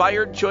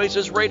Inspired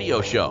Choices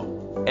Radio Show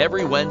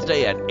every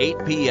Wednesday at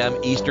 8 p.m.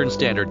 Eastern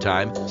Standard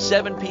Time,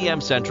 7 p.m.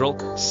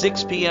 Central,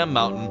 6 p.m.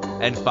 Mountain,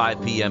 and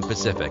 5 p.m.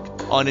 Pacific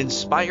on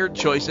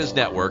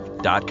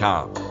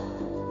InspiredChoicesNetwork.com.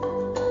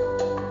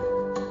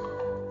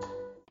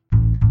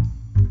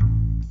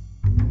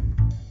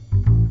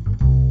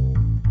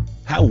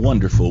 How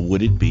wonderful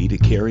would it be to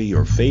carry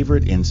your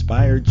favorite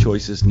Inspired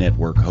Choices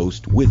Network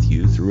host with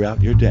you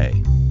throughout your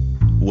day?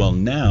 Well,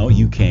 now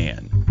you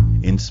can.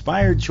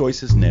 Inspired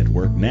Choices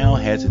Network now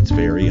has its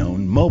very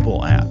own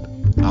mobile app.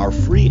 Our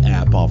free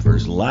app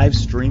offers live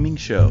streaming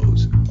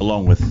shows,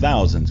 along with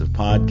thousands of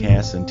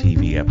podcasts and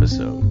TV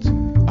episodes.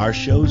 Our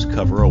shows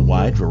cover a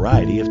wide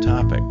variety of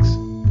topics.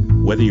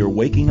 Whether you're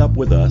waking up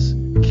with us,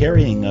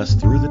 carrying us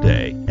through the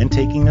day, and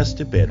taking us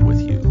to bed with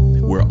you,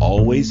 we're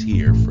always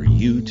here for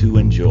you to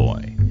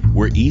enjoy.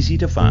 We're easy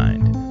to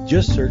find.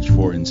 Just search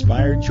for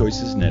Inspired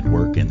Choices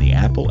Network in the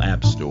Apple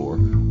App Store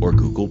or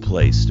Google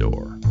Play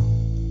Store.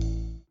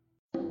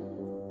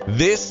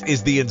 This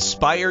is the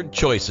Inspired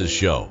Choices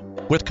Show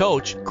with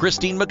Coach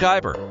Christine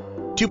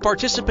McIver. To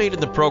participate in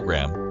the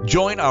program,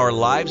 join our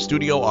live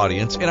studio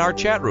audience in our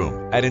chat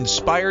room at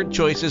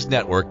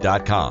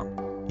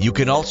InspiredChoicesNetwork.com. You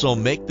can also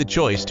make the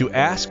choice to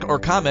ask or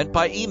comment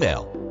by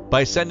email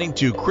by sending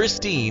to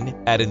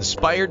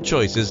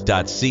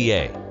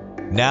Christine@InspiredChoices.ca.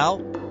 Now,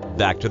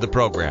 back to the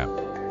program.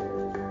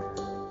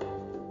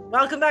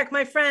 Welcome back,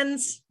 my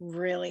friends.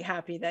 Really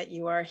happy that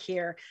you are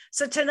here.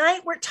 So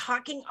tonight we're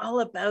talking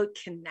all about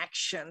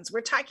connections.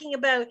 We're talking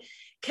about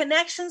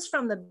connections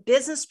from the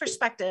business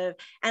perspective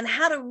and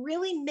how to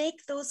really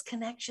make those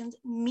connections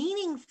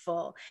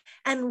meaningful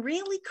and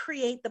really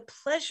create the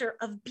pleasure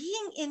of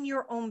being in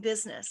your own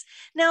business.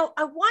 Now,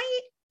 I want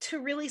you to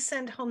really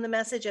send home the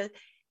message of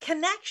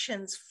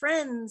connections,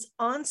 friends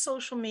on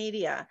social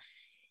media.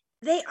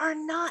 They are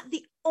not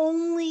the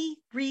only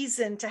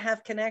reason to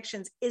have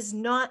connections, is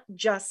not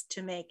just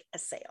to make a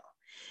sale.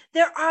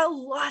 There are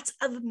lots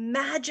of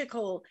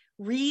magical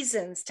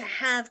reasons to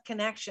have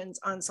connections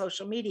on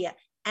social media.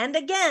 And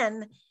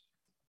again,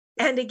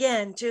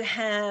 to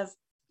have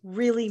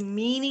really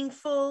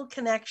meaningful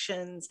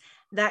connections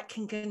that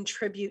can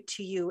contribute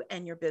to you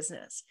and your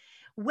business.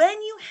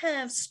 When you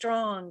have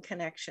strong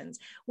connections,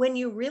 when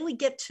you really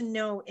get to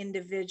know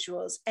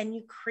individuals and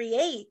you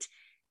create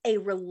a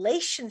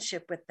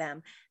relationship with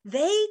them,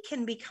 they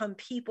can become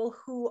people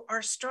who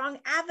are strong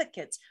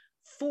advocates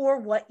for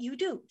what you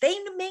do. They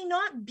may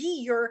not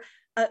be your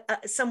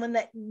someone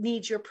that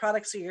needs your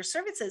products or your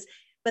services,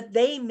 but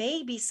they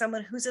may be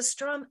someone who's a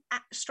strong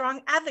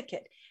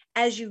advocate.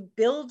 As you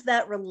build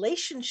that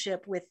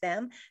relationship with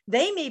them,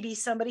 they may be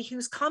somebody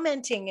who's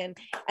commenting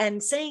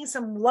and saying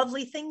some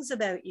lovely things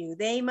about you.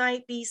 They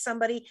might be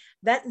somebody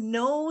that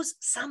knows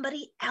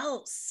somebody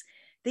else.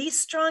 These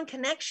strong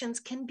connections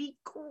can be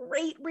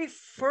great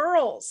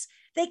referrals.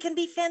 They can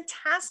be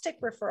fantastic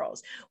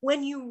referrals.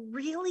 When you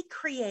really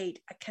create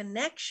a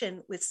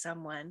connection with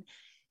someone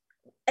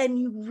and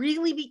you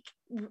really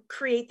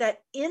create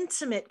that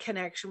intimate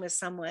connection with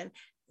someone,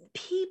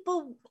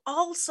 people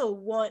also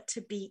want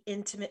to be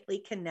intimately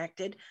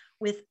connected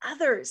with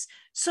others.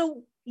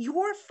 So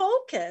your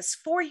focus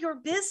for your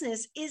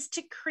business is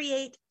to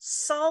create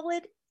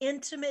solid,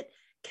 intimate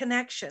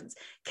connections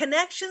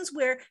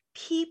where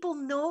people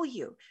know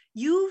you.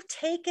 You've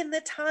taken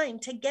the time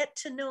to get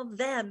to know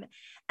them.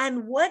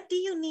 And what do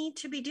you need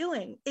to be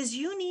doing is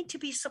you need to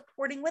be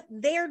supporting what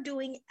they're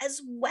doing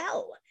as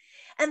well.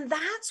 And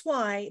that's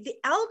why the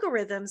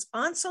algorithms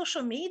on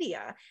social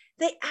media,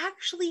 they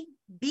actually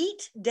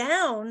beat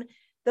down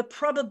the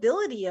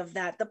probability of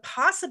that, the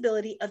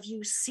possibility of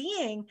you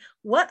seeing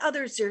what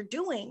others are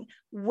doing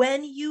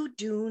when you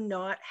do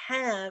not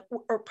have,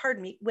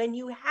 when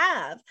you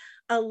have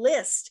a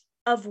list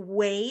of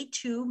way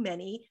too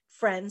many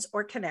friends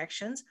or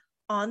connections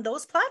on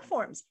those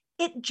platforms.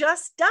 It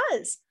just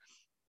does.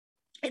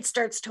 It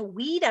starts to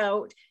weed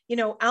out,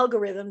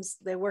 algorithms,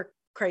 they work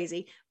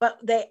crazy, but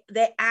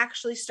they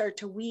actually start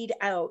to weed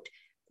out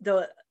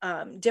the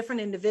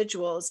different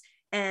individuals,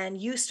 and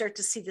you start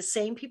to see the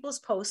same people's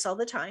posts all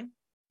the time,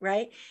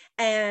 right?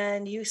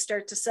 And you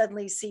start to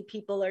suddenly see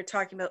people are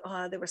talking about,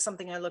 oh, there was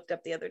something I looked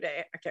up the other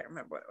day. I can't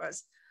remember what it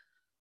was.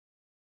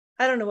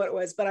 I don't know what it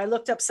was, but I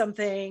looked up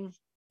something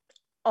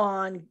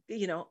on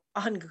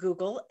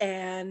Google,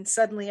 and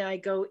suddenly I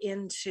go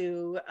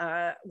into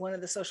one of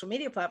the social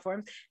media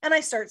platforms and I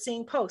start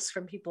seeing posts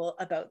from people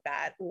about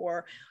that,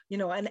 or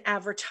an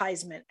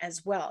advertisement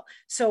as well.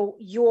 So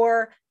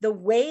the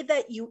way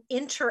that you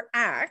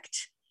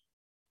interact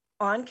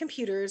on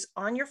computers,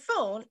 on your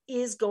phone,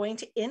 is going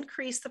to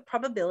increase the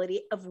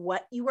probability of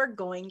what you are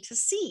going to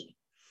see.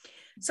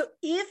 So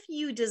if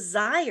you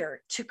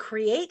desire to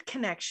create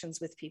connections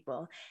with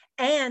people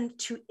and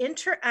to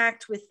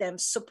interact with them,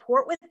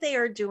 support what they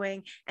are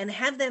doing, and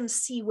have them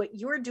see what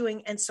you're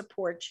doing and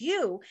support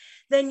you,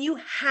 then you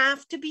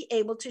have to be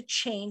able to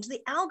change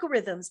the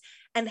algorithms.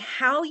 And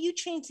how you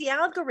change the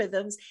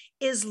algorithms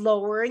is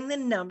lowering the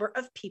number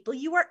of people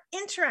you are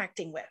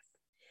interacting with.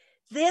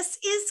 This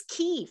is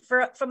key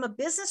from a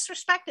business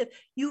perspective.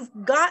 You've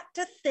got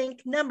to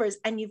think numbers,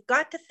 and you've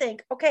got to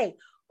think, okay,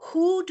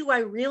 who do I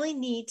really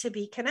need to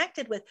be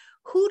connected with?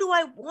 Who do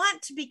I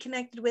want to be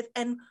connected with?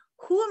 And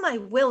who am I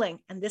willing?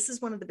 And this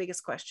is one of the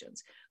biggest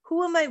questions.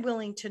 Who am I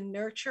willing to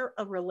nurture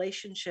a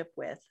relationship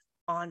with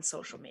on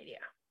social media?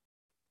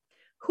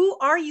 Who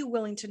are you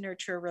willing to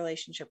nurture a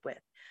relationship with?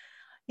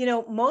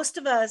 Most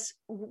of us,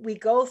 we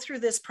go through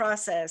this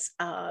process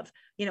of,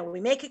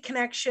 we make a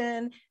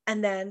connection,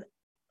 and then,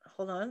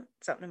 hold on,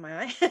 something in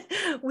my eye.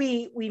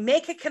 we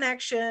make a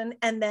connection,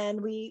 and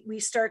then we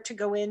start to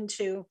go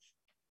into,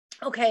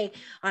 okay,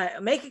 I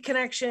make a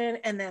connection,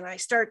 and then I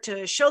start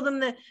to show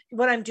them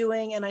what I'm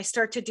doing, and I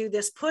start to do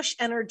this push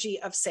energy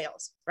of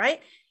sales,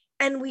 right?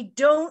 And we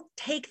don't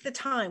take the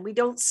time. We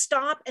don't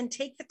stop and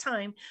take the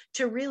time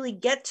to really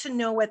get to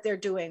know what they're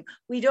doing.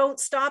 We don't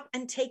stop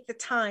and take the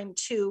time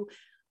to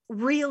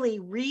really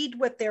read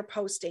what they're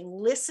posting,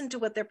 listen to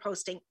what they're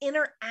posting,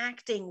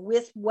 interacting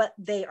with what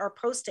they are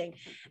posting,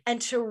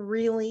 and to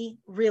really,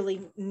 really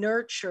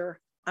nurture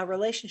a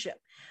relationship.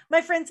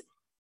 My friends,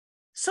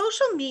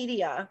 social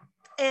media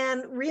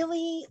and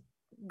really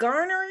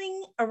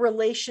garnering a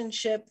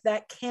relationship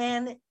that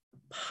can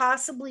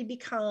possibly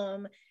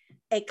become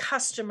a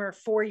customer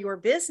for your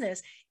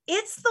business,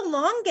 it's the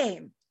long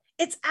game.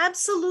 It's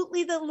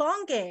absolutely the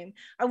long game.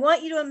 I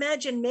want you to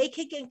imagine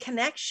making a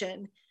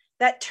connection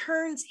that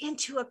turns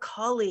into a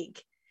colleague,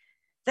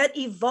 that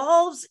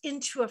evolves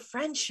into a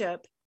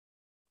friendship,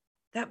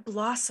 that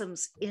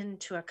blossoms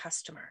into a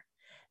customer.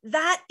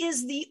 That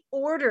is the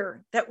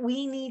order that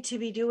we need to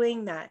be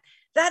doing that.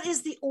 That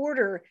is the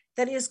order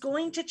that is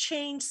going to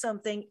change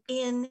something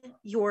in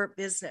your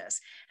business.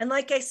 And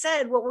like I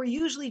said, what we're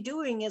usually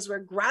doing is we're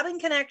grabbing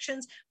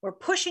connections, we're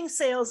pushing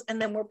sales,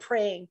 and then we're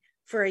praying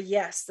for a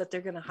yes that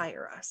they're going to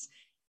hire us.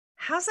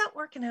 How's that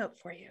working out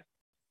for you?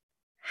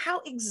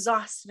 How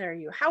exhausted are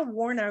you? How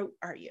worn out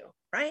are you,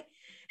 right?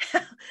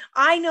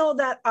 I know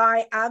that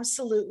I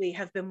absolutely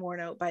have been worn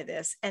out by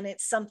this, and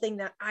it's something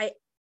that I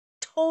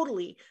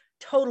totally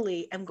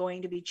am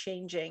going to be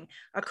changing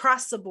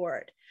across the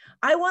board.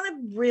 I want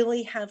to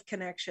really have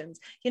connections.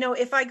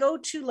 If I go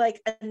to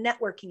like a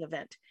networking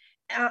event,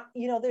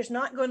 there's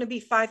not going to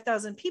be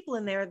 5,000 people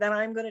in there that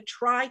I'm going to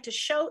try to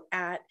shout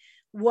at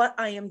what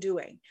I am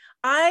doing.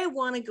 I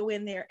want to go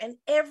in there, and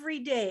every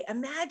day,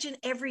 imagine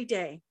every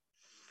day,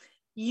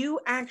 you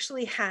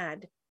actually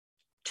had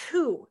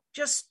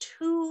just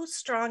two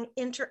strong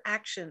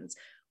interactions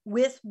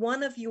with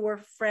one of your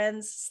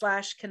friends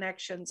 /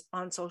 connections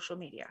on social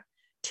media.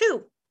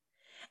 2.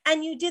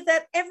 And you did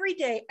that every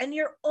day, and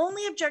your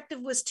only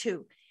objective was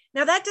 2.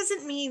 Now that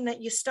doesn't mean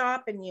that you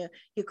stop and you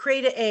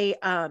create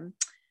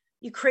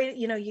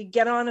you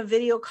get on a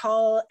video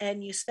call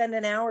and you spend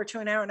an hour to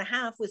an hour and a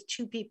half with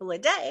 2 people a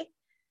day.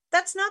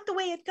 That's not the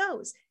way it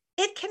goes.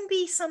 It can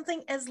be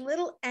something as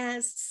little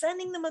as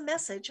sending them a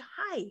message.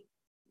 Hi,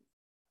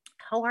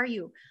 how are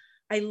you?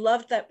 I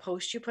loved that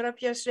post you put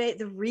up yesterday.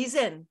 The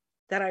reason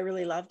that I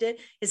really loved it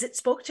is it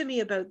spoke to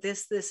me about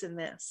this, and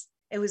this.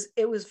 It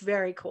was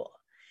very cool.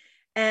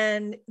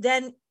 And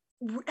then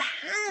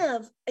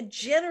have a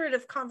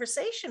generative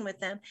conversation with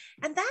them.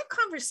 And that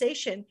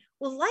conversation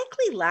will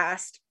likely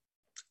last,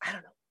 I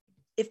don't know,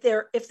 if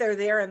they're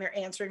there and they're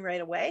answering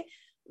right away,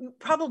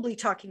 probably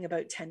talking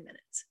about 10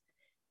 minutes.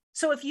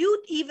 So if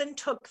you even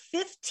took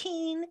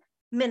 15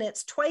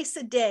 minutes twice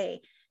a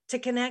day to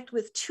connect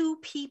with 2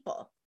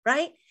 people,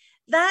 right?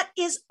 That's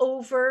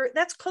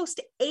close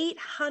to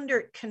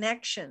 800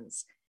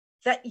 connections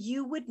that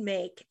you would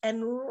make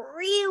and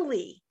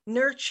really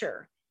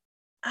nurture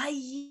a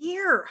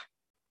year.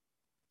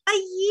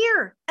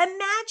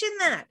 Imagine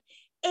that.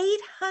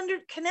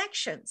 800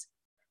 connections.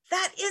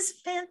 That is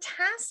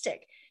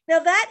fantastic. Now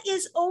that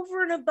is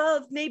over and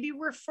above maybe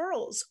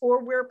referrals,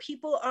 or where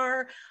people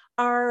are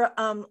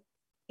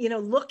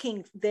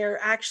looking, they're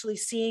actually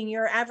seeing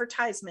your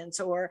advertisements,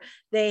 or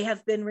they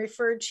have been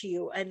referred to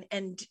you, and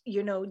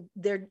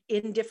they're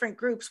in different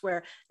groups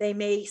where they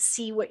may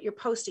see what you're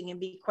posting and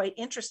be quite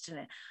interested in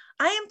it.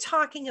 I am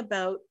talking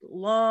about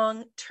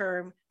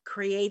long-term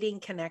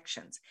creating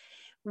connections.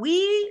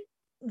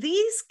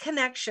 These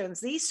connections,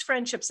 these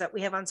friendships that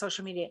we have on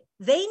social media,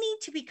 they need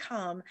to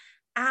become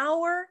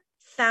our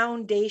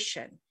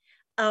foundation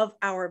of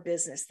our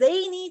business.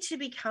 They need to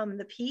become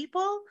the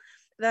people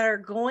that are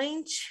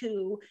going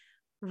to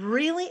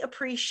really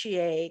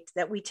appreciate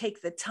that we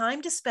take the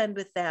time to spend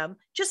with them,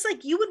 just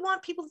like you would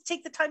want people to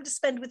take the time to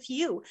spend with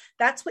you.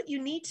 That's what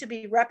you need to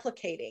be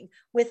replicating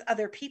with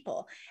other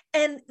people.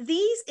 And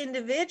these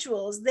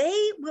individuals,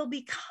 they will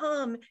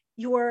become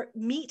your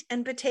meat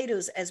and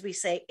potatoes, as we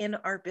say in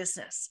our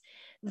business.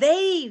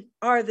 They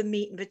are the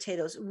meat and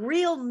potatoes.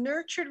 Real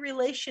nurtured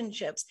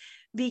relationships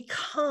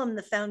become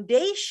the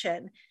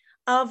foundation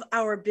of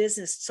our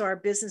business, so our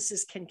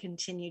businesses can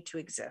continue to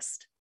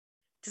exist.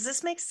 Does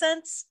this make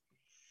sense?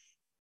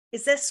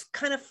 Is this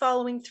kind of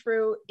following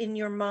through in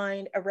your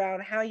mind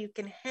around how you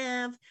can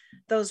have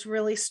those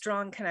really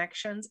strong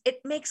connections? It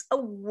makes a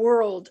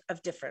world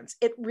of difference.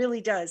 It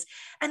really does.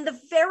 And the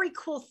very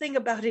cool thing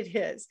about it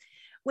is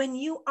when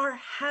you are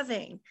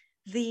having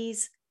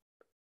these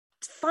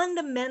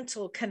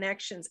fundamental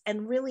connections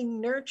and really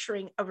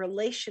nurturing a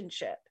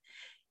relationship,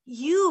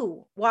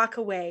 you walk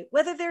away,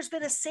 whether there's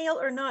been a sale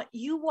or not,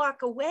 you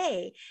walk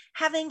away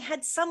having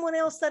had someone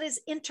else that has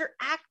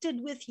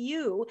interacted with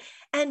you,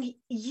 and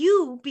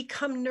you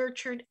become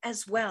nurtured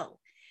as well.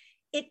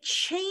 It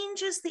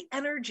changes the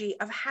energy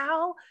of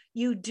how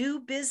you do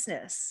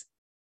business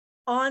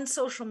on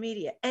social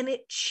media, and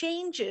it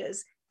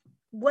changes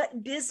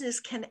what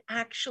business can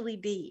actually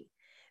be.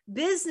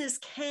 Business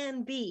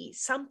can be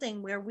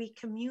something where we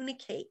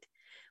communicate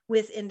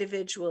with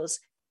individuals,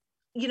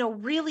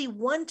 really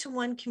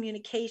one-to-one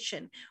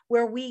communication,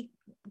 where we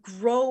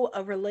grow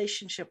a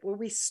relationship, where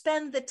we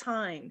spend the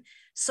time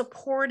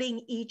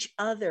supporting each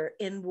other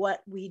in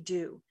what we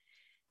do.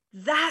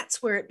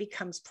 That's where it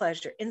becomes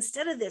pleasure.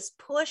 Instead of this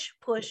push,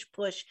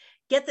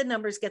 get the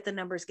numbers.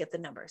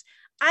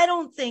 I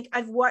don't think,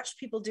 I've watched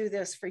people do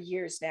this for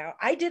years now.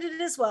 I did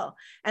it as well.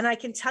 And I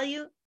can tell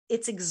you,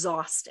 it's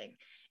exhausting.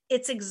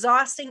 It's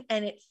exhausting.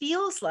 And it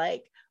feels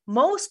like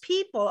most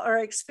people are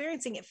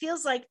experiencing, it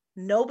feels like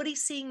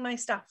nobody's seeing my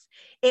stuff.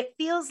 It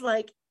feels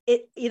like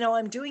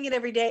I'm doing it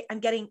every day. I'm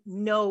getting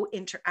no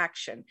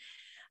interaction.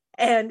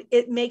 And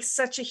it makes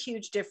such a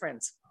huge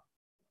difference.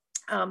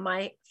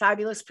 My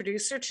fabulous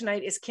producer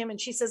tonight is Kim,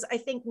 and she says, I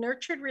think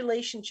nurtured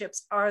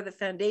relationships are the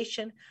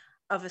foundation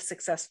of a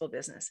successful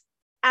business.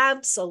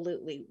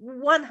 Absolutely,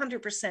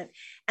 100%.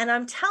 And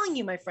I'm telling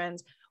you, my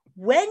friends,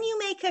 when you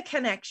make a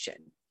connection,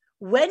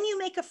 when you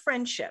make a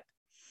friendship,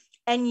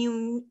 and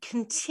you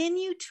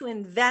continue to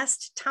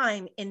invest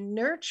time in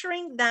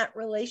nurturing that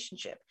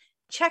relationship,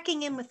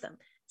 checking in with them,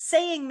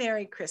 saying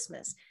Merry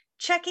Christmas,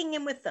 checking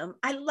in with them.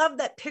 I love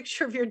that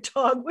picture of your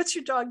dog. What's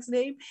your dog's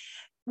name?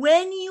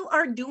 When you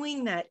are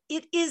doing that,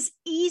 it is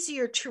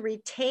easier to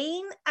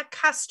retain a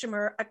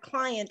customer, a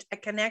client, a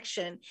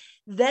connection,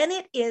 than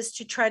it is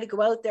to try to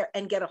go out there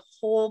and get a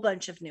whole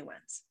bunch of new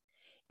ones.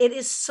 It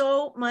is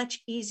so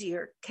much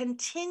easier.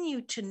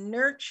 Continue to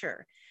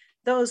nurture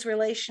those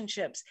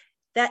relationships.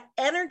 That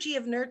energy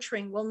of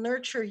nurturing will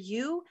nurture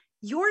you.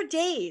 Your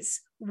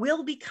days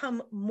will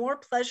become more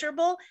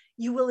pleasurable.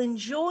 You will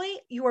enjoy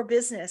your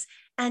business,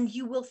 and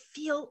you will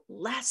feel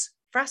less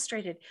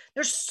frustrated.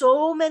 There's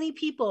so many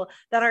people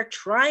that are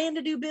trying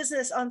to do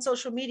business on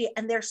social media,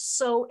 and they're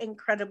so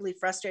incredibly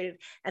frustrated.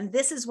 And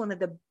this is one of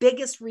the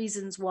biggest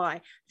reasons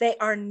why they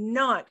are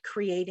not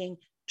creating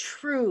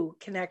true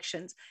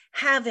connections,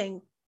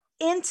 having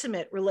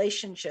intimate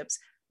relationships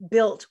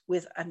built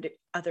with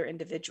other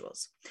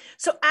individuals.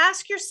 So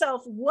ask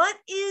yourself, what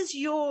is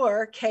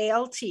your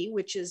KLT,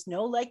 which is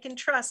know, like, and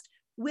trust,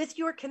 with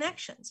your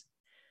connections?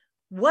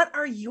 What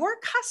are your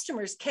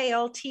customers'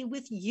 KLT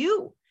with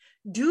you?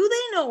 Do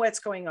they know what's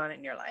going on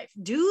in your life?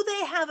 Do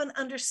they have an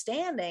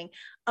understanding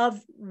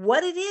of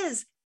what it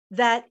is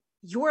that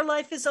your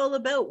life is all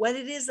about, what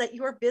it is that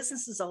your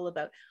business is all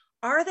about?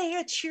 Are they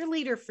a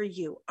cheerleader for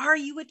you? Are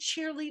you a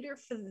cheerleader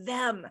for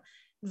them?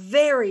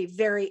 Very,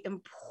 very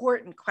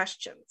important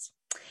questions.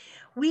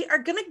 We are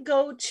going to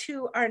go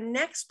to our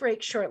next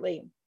break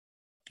shortly.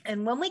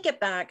 And when we get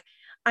back,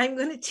 I'm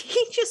going to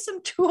teach you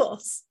some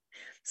tools.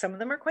 Some of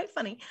them are quite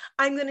funny.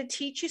 I'm going to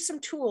teach you some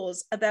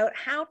tools about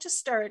how to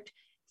start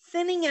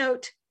thinning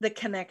out the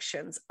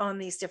connections on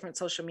these different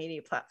social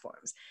media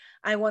platforms.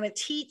 I want to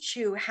teach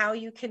you how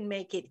you can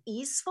make it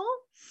easeful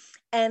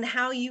and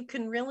how you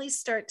can really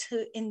start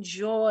to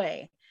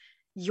enjoy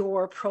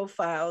your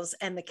profiles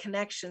and the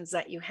connections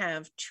that you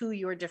have to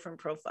your different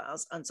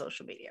profiles on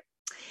social media.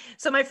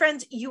 So my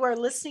friends, you are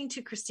listening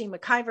to Christine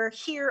McIver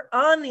here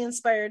on the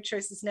Inspired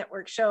Choices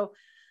Network show.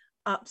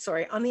 On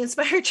the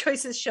Inspired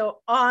Choices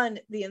show on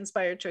the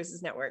Inspired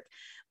Choices Network.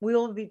 We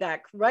will be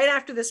back right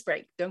after this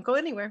break. Don't go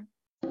anywhere.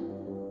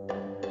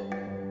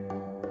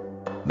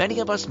 Many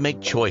of us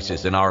make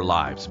choices in our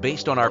lives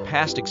based on our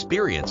past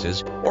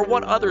experiences or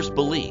what others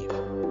believe.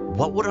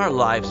 What would our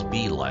lives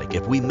be like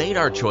if we made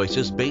our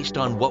choices based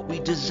on what we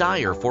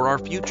desire for our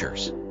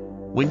futures?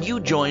 When you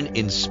join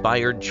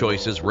Inspired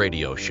Choices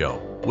Radio Show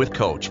with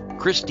Coach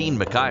Christine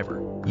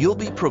McIver, you'll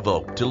be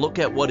provoked to look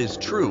at what is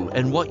true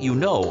and what you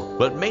know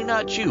but may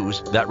not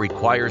choose that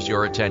requires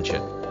your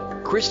attention.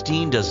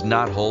 Christine does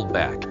not hold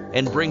back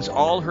and brings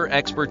all her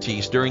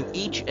expertise during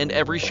each and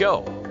every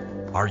show.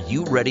 Are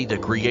you ready to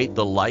create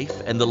the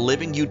life and the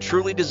living you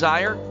truly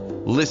desire?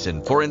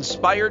 Listen for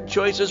Inspired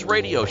Choices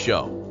Radio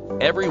Show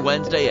every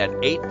Wednesday at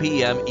 8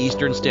 p.m.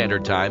 Eastern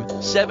Standard Time,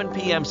 7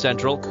 p.m.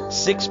 Central,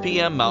 6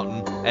 p.m.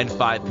 Mountain, and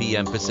 5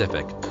 p.m.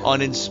 Pacific on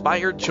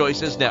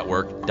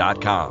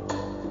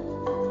InspiredChoicesNetwork.com.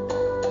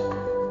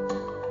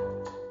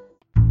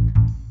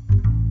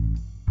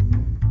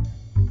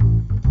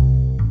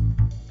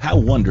 How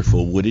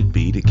wonderful would it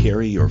be to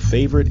carry your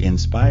favorite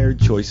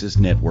Inspired Choices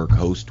Network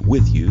host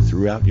with you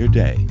throughout your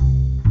day?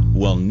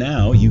 Well,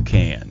 now you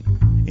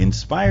can.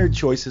 Inspired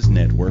Choices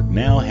Network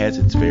now has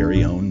its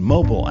very own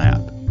mobile app.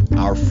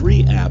 Our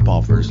free app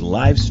offers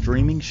live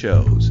streaming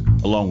shows,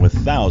 along with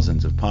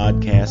thousands of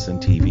podcasts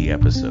and TV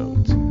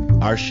episodes.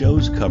 Our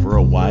shows cover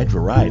a wide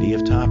variety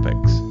of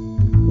topics.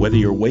 Whether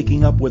you're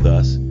waking up with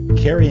us,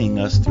 carrying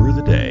us through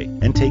the day,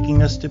 and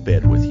taking us to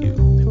bed with you,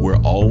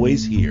 we're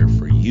always here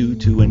for you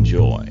to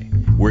enjoy.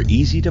 We're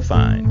easy to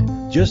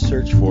find. Just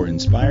search for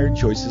Inspired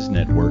Choices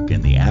Network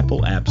in the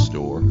Apple App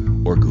Store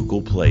or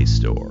Google Play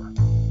Store.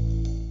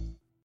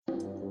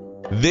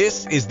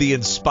 This is the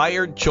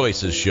Inspired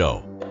Choices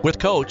Show with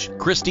Coach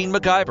Christine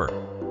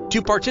McIver.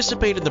 To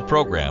participate in the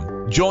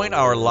program, join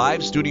our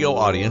live studio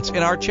audience in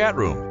our chat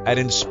room at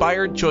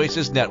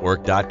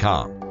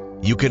InspiredChoicesNetwork.com.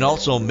 You can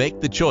also make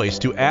the choice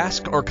to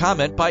ask or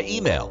comment by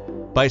email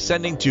by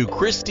sending to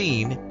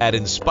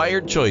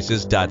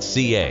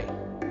Christine@InspiredChoices.ca.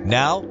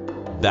 Now,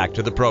 back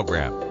to the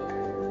program.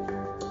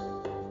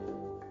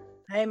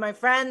 Hey, my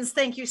friends,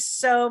 thank you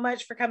so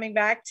much for coming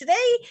back.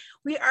 Today,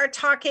 we are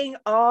talking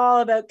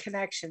all about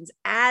connections,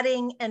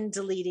 adding and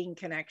deleting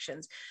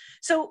connections.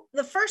 So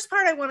the first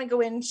part I want to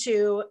go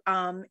into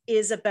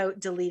is about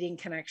deleting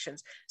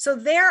connections. So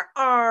there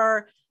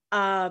are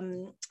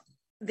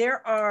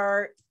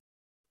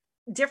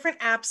different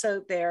apps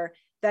out there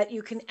that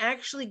you can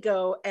actually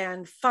go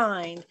and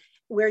find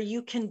where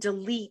you can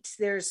delete.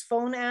 There's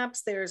phone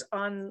apps, there's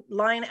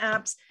online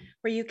apps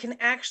where you can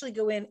actually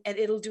go in and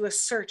it'll do a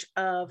search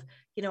of,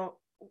 you know,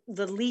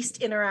 the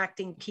least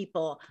interacting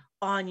people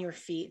on your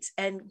feeds,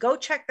 and go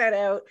check that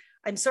out.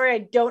 I'm sorry, I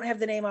don't have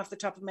the name off the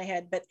top of my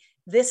head, but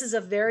this is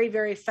a very,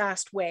 very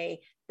fast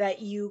way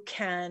that you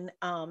can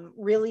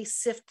really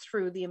sift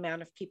through the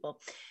amount of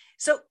people.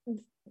 So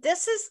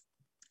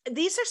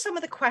these are some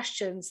of the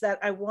questions that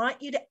I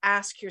want you to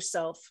ask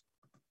yourself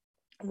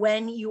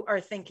when you are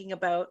thinking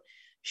about,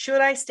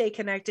 should I stay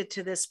connected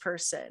to this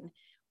person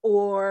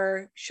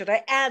or should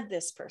I add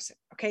this person?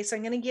 Okay, so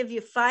I'm going to give you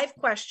 5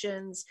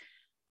 questions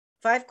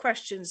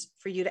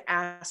for you to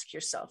ask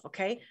yourself.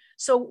 Okay,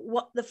 so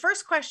what the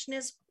first question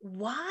is,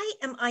 why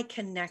am I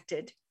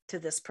connected to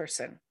this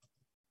person?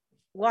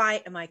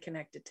 Why am I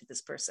connected to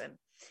this person?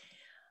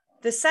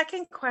 The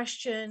second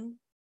question,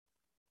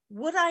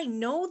 would I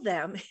know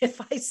them if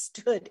they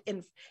stood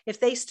in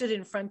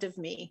front of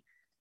me?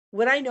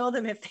 Would I know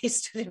them if they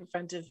stood in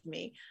front of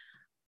me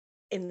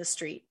in the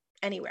street,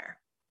 anywhere?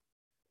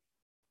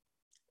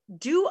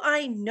 Do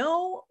I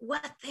know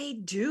what they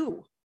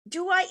do?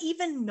 Do I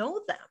even know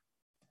them?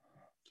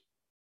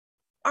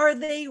 Are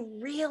they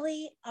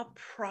really a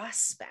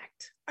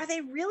prospect? Are they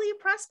really a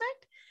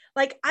prospect?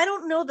 Like, I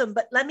don't know them,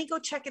 but let me go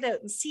check it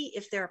out and see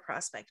if they're a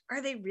prospect.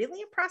 Are they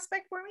really a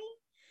prospect for me?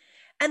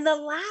 And the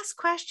last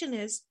question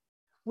is,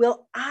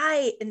 will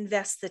I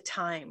invest the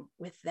time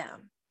with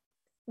them?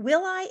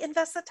 Will I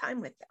invest the time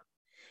with them?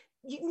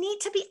 You need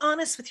to be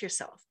honest with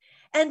yourself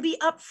and be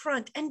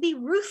upfront and be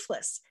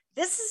ruthless.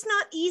 This is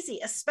not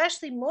easy,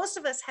 especially most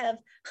of us have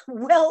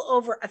well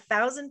over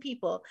 1,000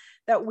 people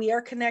that we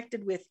are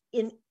connected with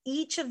in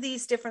each of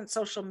these different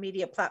social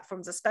media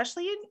platforms,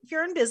 especially if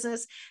you're in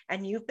business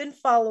and you've been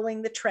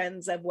following the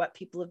trends of what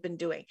people have been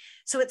doing.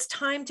 So it's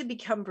time to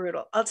become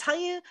brutal. I'll tell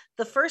you,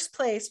 the first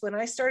place when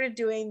I started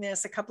doing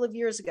this a couple of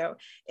years ago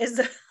is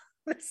this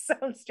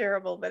sounds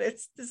terrible, but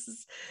this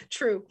is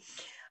true.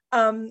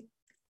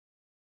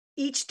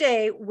 Each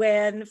day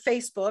when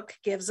Facebook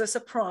gives us a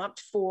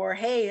prompt for,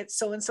 hey, it's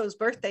so-and-so's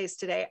birthdays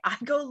today, I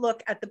go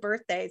look at the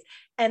birthdays.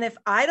 And if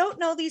I don't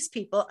know these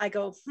people, I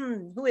go,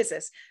 who is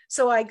this?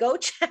 So I go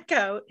check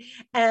out,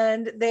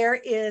 and there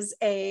is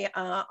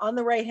on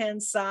the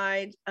right-hand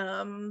side,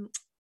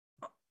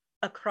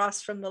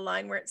 across from the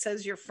line where it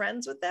says you're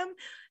friends with them,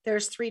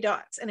 there's 3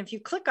 dots. And if you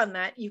click on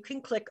that, you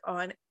can click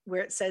on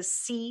where it says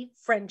see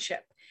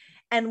friendship.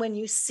 And when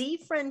you see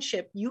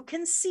friendship, you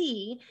can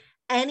see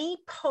any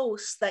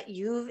posts that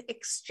you've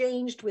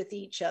exchanged with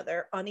each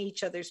other on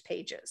each other's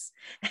pages.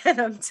 And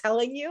I'm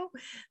telling you,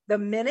 the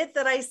minute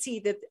that I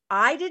see that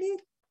I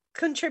didn't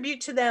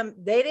contribute to them,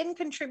 they didn't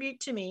contribute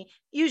to me,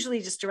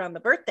 usually just around the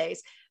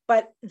birthdays,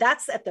 but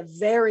that's at the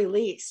very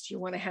least. You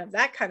want to have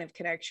that kind of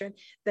connection,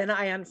 then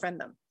I unfriend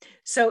them.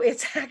 So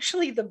it's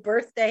actually the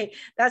birthday.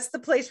 That's the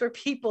place where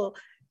people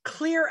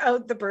clear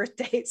out the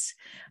birthdays.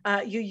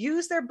 You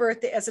use their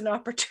birthday as an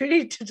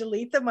opportunity to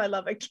delete them. I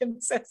love it. Kim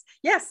says,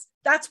 yes,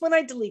 that's when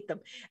I delete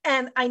them.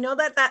 And I know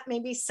that that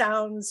maybe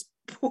sounds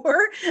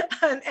poor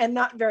and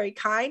not very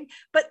kind,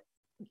 but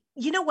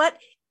you know what?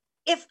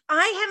 If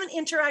I haven't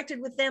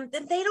interacted with them,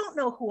 then they don't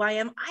know who I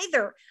am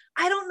either.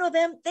 I don't know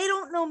them. They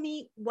don't know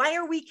me. Why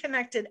are we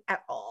connected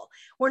at all?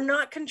 We're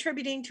not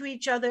contributing to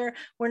each other.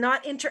 We're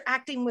not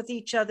interacting with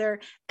each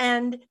other.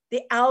 And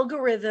the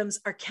algorithms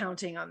are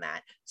counting on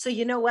that. So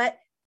you know what?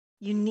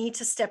 You need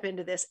to step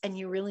into this and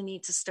you really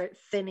need to start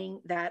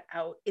thinning that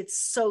out. It's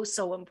so,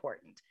 so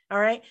important. All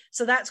right.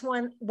 So that's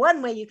one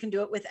way you can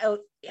do it without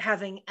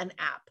having an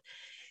app.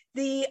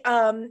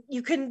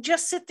 You can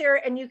just sit there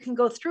and you can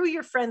go through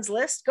your friends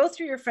list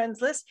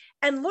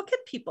and look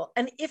at people.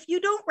 And if you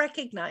don't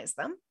recognize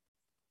them,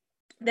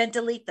 then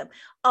delete them.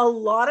 A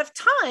lot of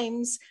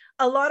times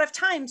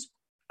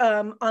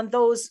on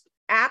those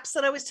apps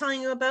that I was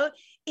telling you about,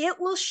 it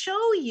will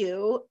show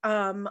you,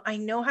 I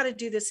know how to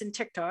do this in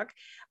TikTok,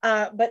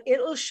 but it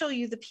will show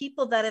you the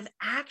people that have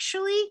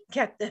actually,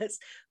 get this,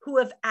 who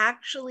have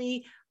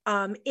actually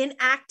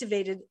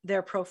inactivated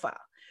their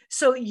profile.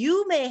 So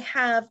you may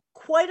have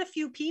quite a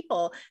few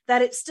people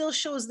that it still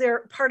shows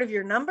they're part of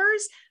your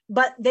numbers,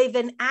 but they've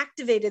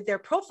inactivated their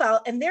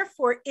profile and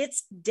therefore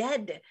it's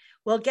dead.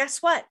 Well,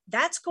 guess what?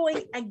 That's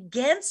going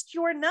against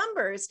your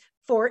numbers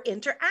for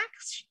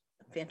interacting.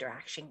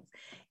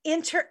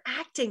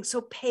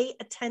 So pay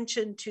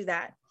attention to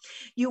that.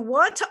 You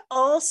want to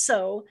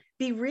also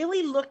be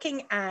really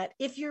looking at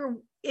if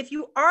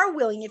you are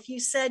willing, if you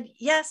said,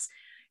 yes,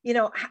 you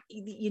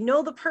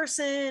know the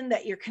person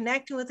that you're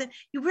connecting with,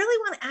 you really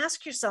want to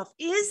ask yourself,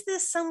 is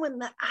this someone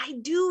that I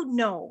do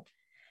know,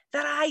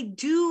 that I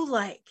do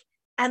like,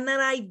 and that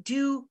I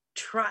do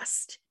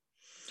trust?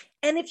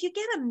 And if you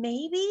get a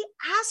maybe,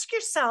 ask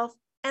yourself,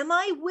 am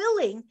I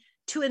willing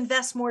to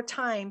invest more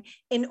time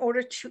in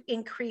order to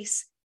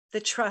increase the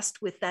trust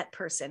with that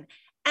person?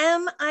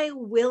 Am I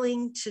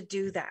willing to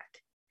do that?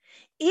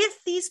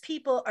 If these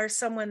people are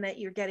someone that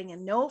you're getting a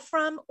no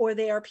from, or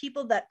they are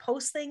people that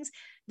post things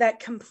that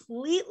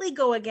completely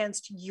go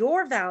against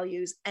your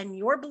values and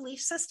your belief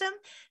system,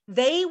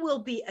 they will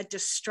be a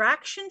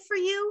distraction for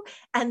you.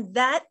 And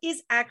that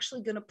is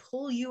actually going to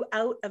pull you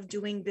out of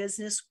doing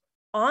business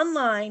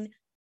online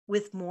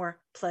with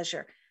more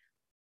pleasure.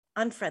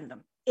 Unfriend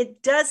them.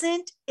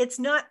 It's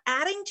not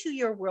adding to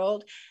your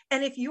world.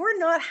 And if you're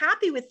not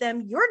happy with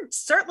them, you're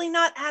certainly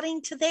not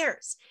adding to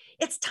theirs.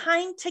 It's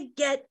time to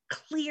get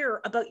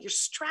clear about your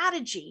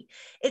strategy.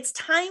 It's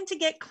time to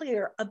get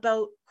clear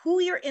about who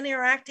you're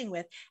interacting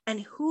with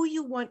and who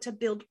you want to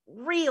build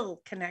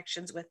real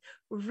connections with,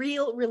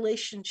 real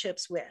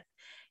relationships with.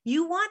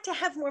 You want to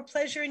have more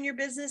pleasure in your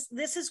business.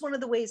 This is one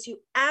of the ways you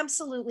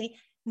absolutely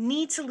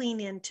need to lean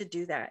in to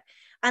do that.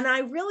 And I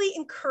really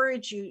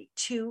encourage you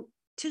to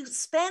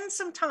spend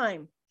some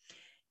time,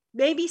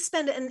 maybe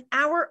spend an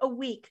hour a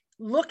week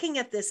looking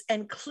at this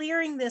and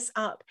clearing this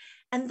up.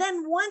 And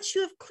then once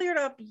you have cleared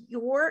up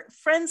your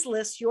friends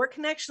list, your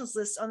connections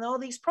list on all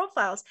these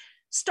profiles,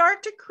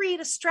 start to create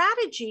a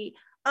strategy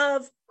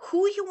of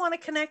who you want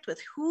to connect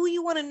with, who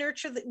you want to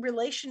nurture the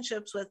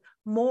relationships with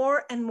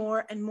more and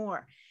more and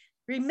more.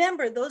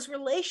 Remember, those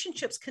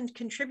relationships can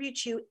contribute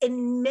to you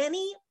in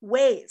many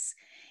ways.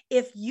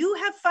 If you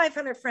have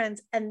 500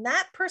 friends and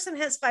that person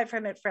has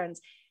 500 friends,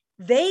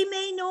 they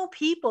may know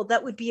people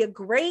that would be a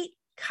great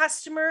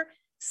customer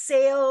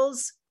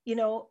sales,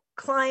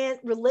 client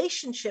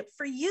relationship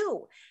for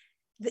you.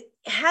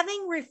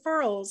 Having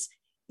referrals,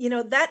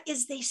 that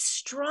is the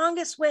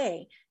strongest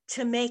way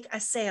to make a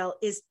sale,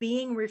 is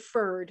being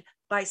referred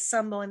by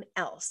someone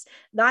else.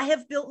 Now, I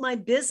have built my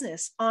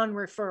business on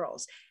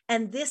referrals,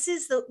 and this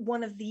is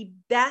one of the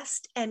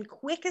best and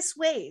quickest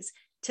ways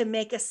to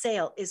make a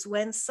sale, is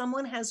when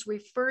someone has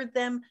referred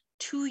them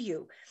to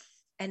you.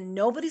 And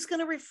nobody's going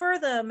to refer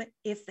them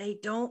if they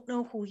don't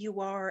know who you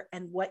are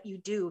and what you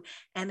do,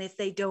 and if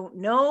they don't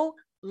know,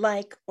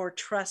 like, or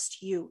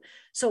trust you.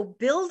 So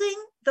building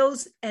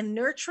those and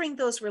nurturing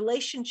those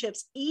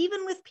relationships,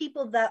 even with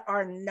people that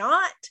are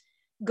not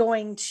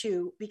going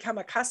to become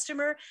a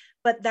customer,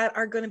 but that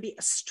are going to be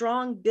a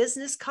strong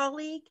business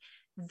colleague,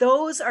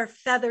 those are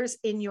feathers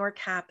in your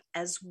cap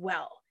as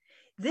well.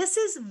 This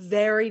is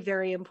very,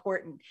 very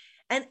important.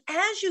 And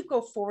as you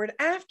go forward,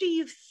 after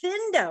you've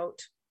thinned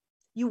out,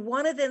 you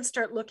want to then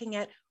start looking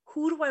at,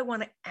 who do I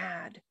want to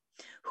add?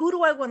 Who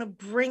do I want to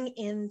bring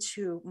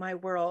into my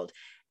world?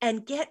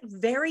 And get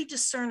very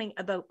discerning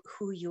about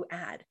who you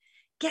add.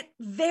 Get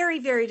very,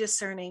 very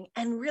discerning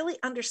and really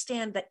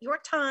understand that your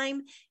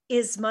time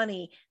is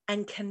money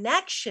and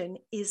connection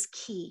is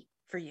key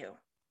for you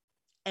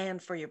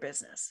and for your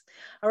business.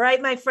 All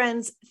right, my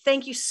friends,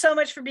 thank you so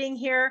much for being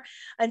here.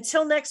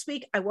 Until next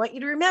week, I want you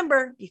to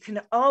remember, you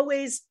can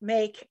always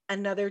make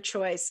another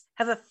choice.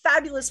 Have a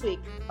fabulous week.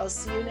 I'll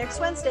see you next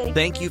Wednesday.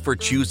 Thank you for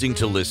choosing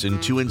to listen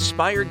to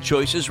Inspired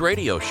Choices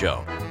Radio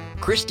Show.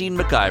 Christine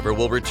McIver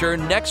will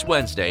return next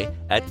Wednesday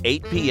at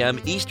 8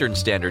 p.m. Eastern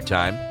Standard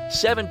Time,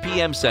 7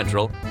 p.m.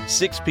 Central,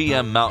 6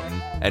 p.m.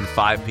 Mountain, and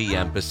 5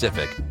 p.m.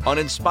 Pacific on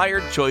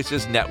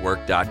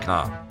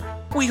InspiredChoicesNetwork.com.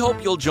 We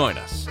hope you'll join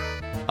us.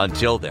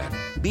 Until then,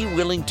 be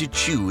willing to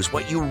choose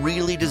what you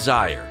really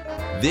desire.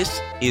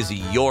 This is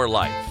your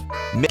life,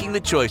 making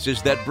the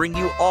choices that bring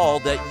you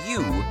all that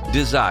you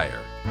desire.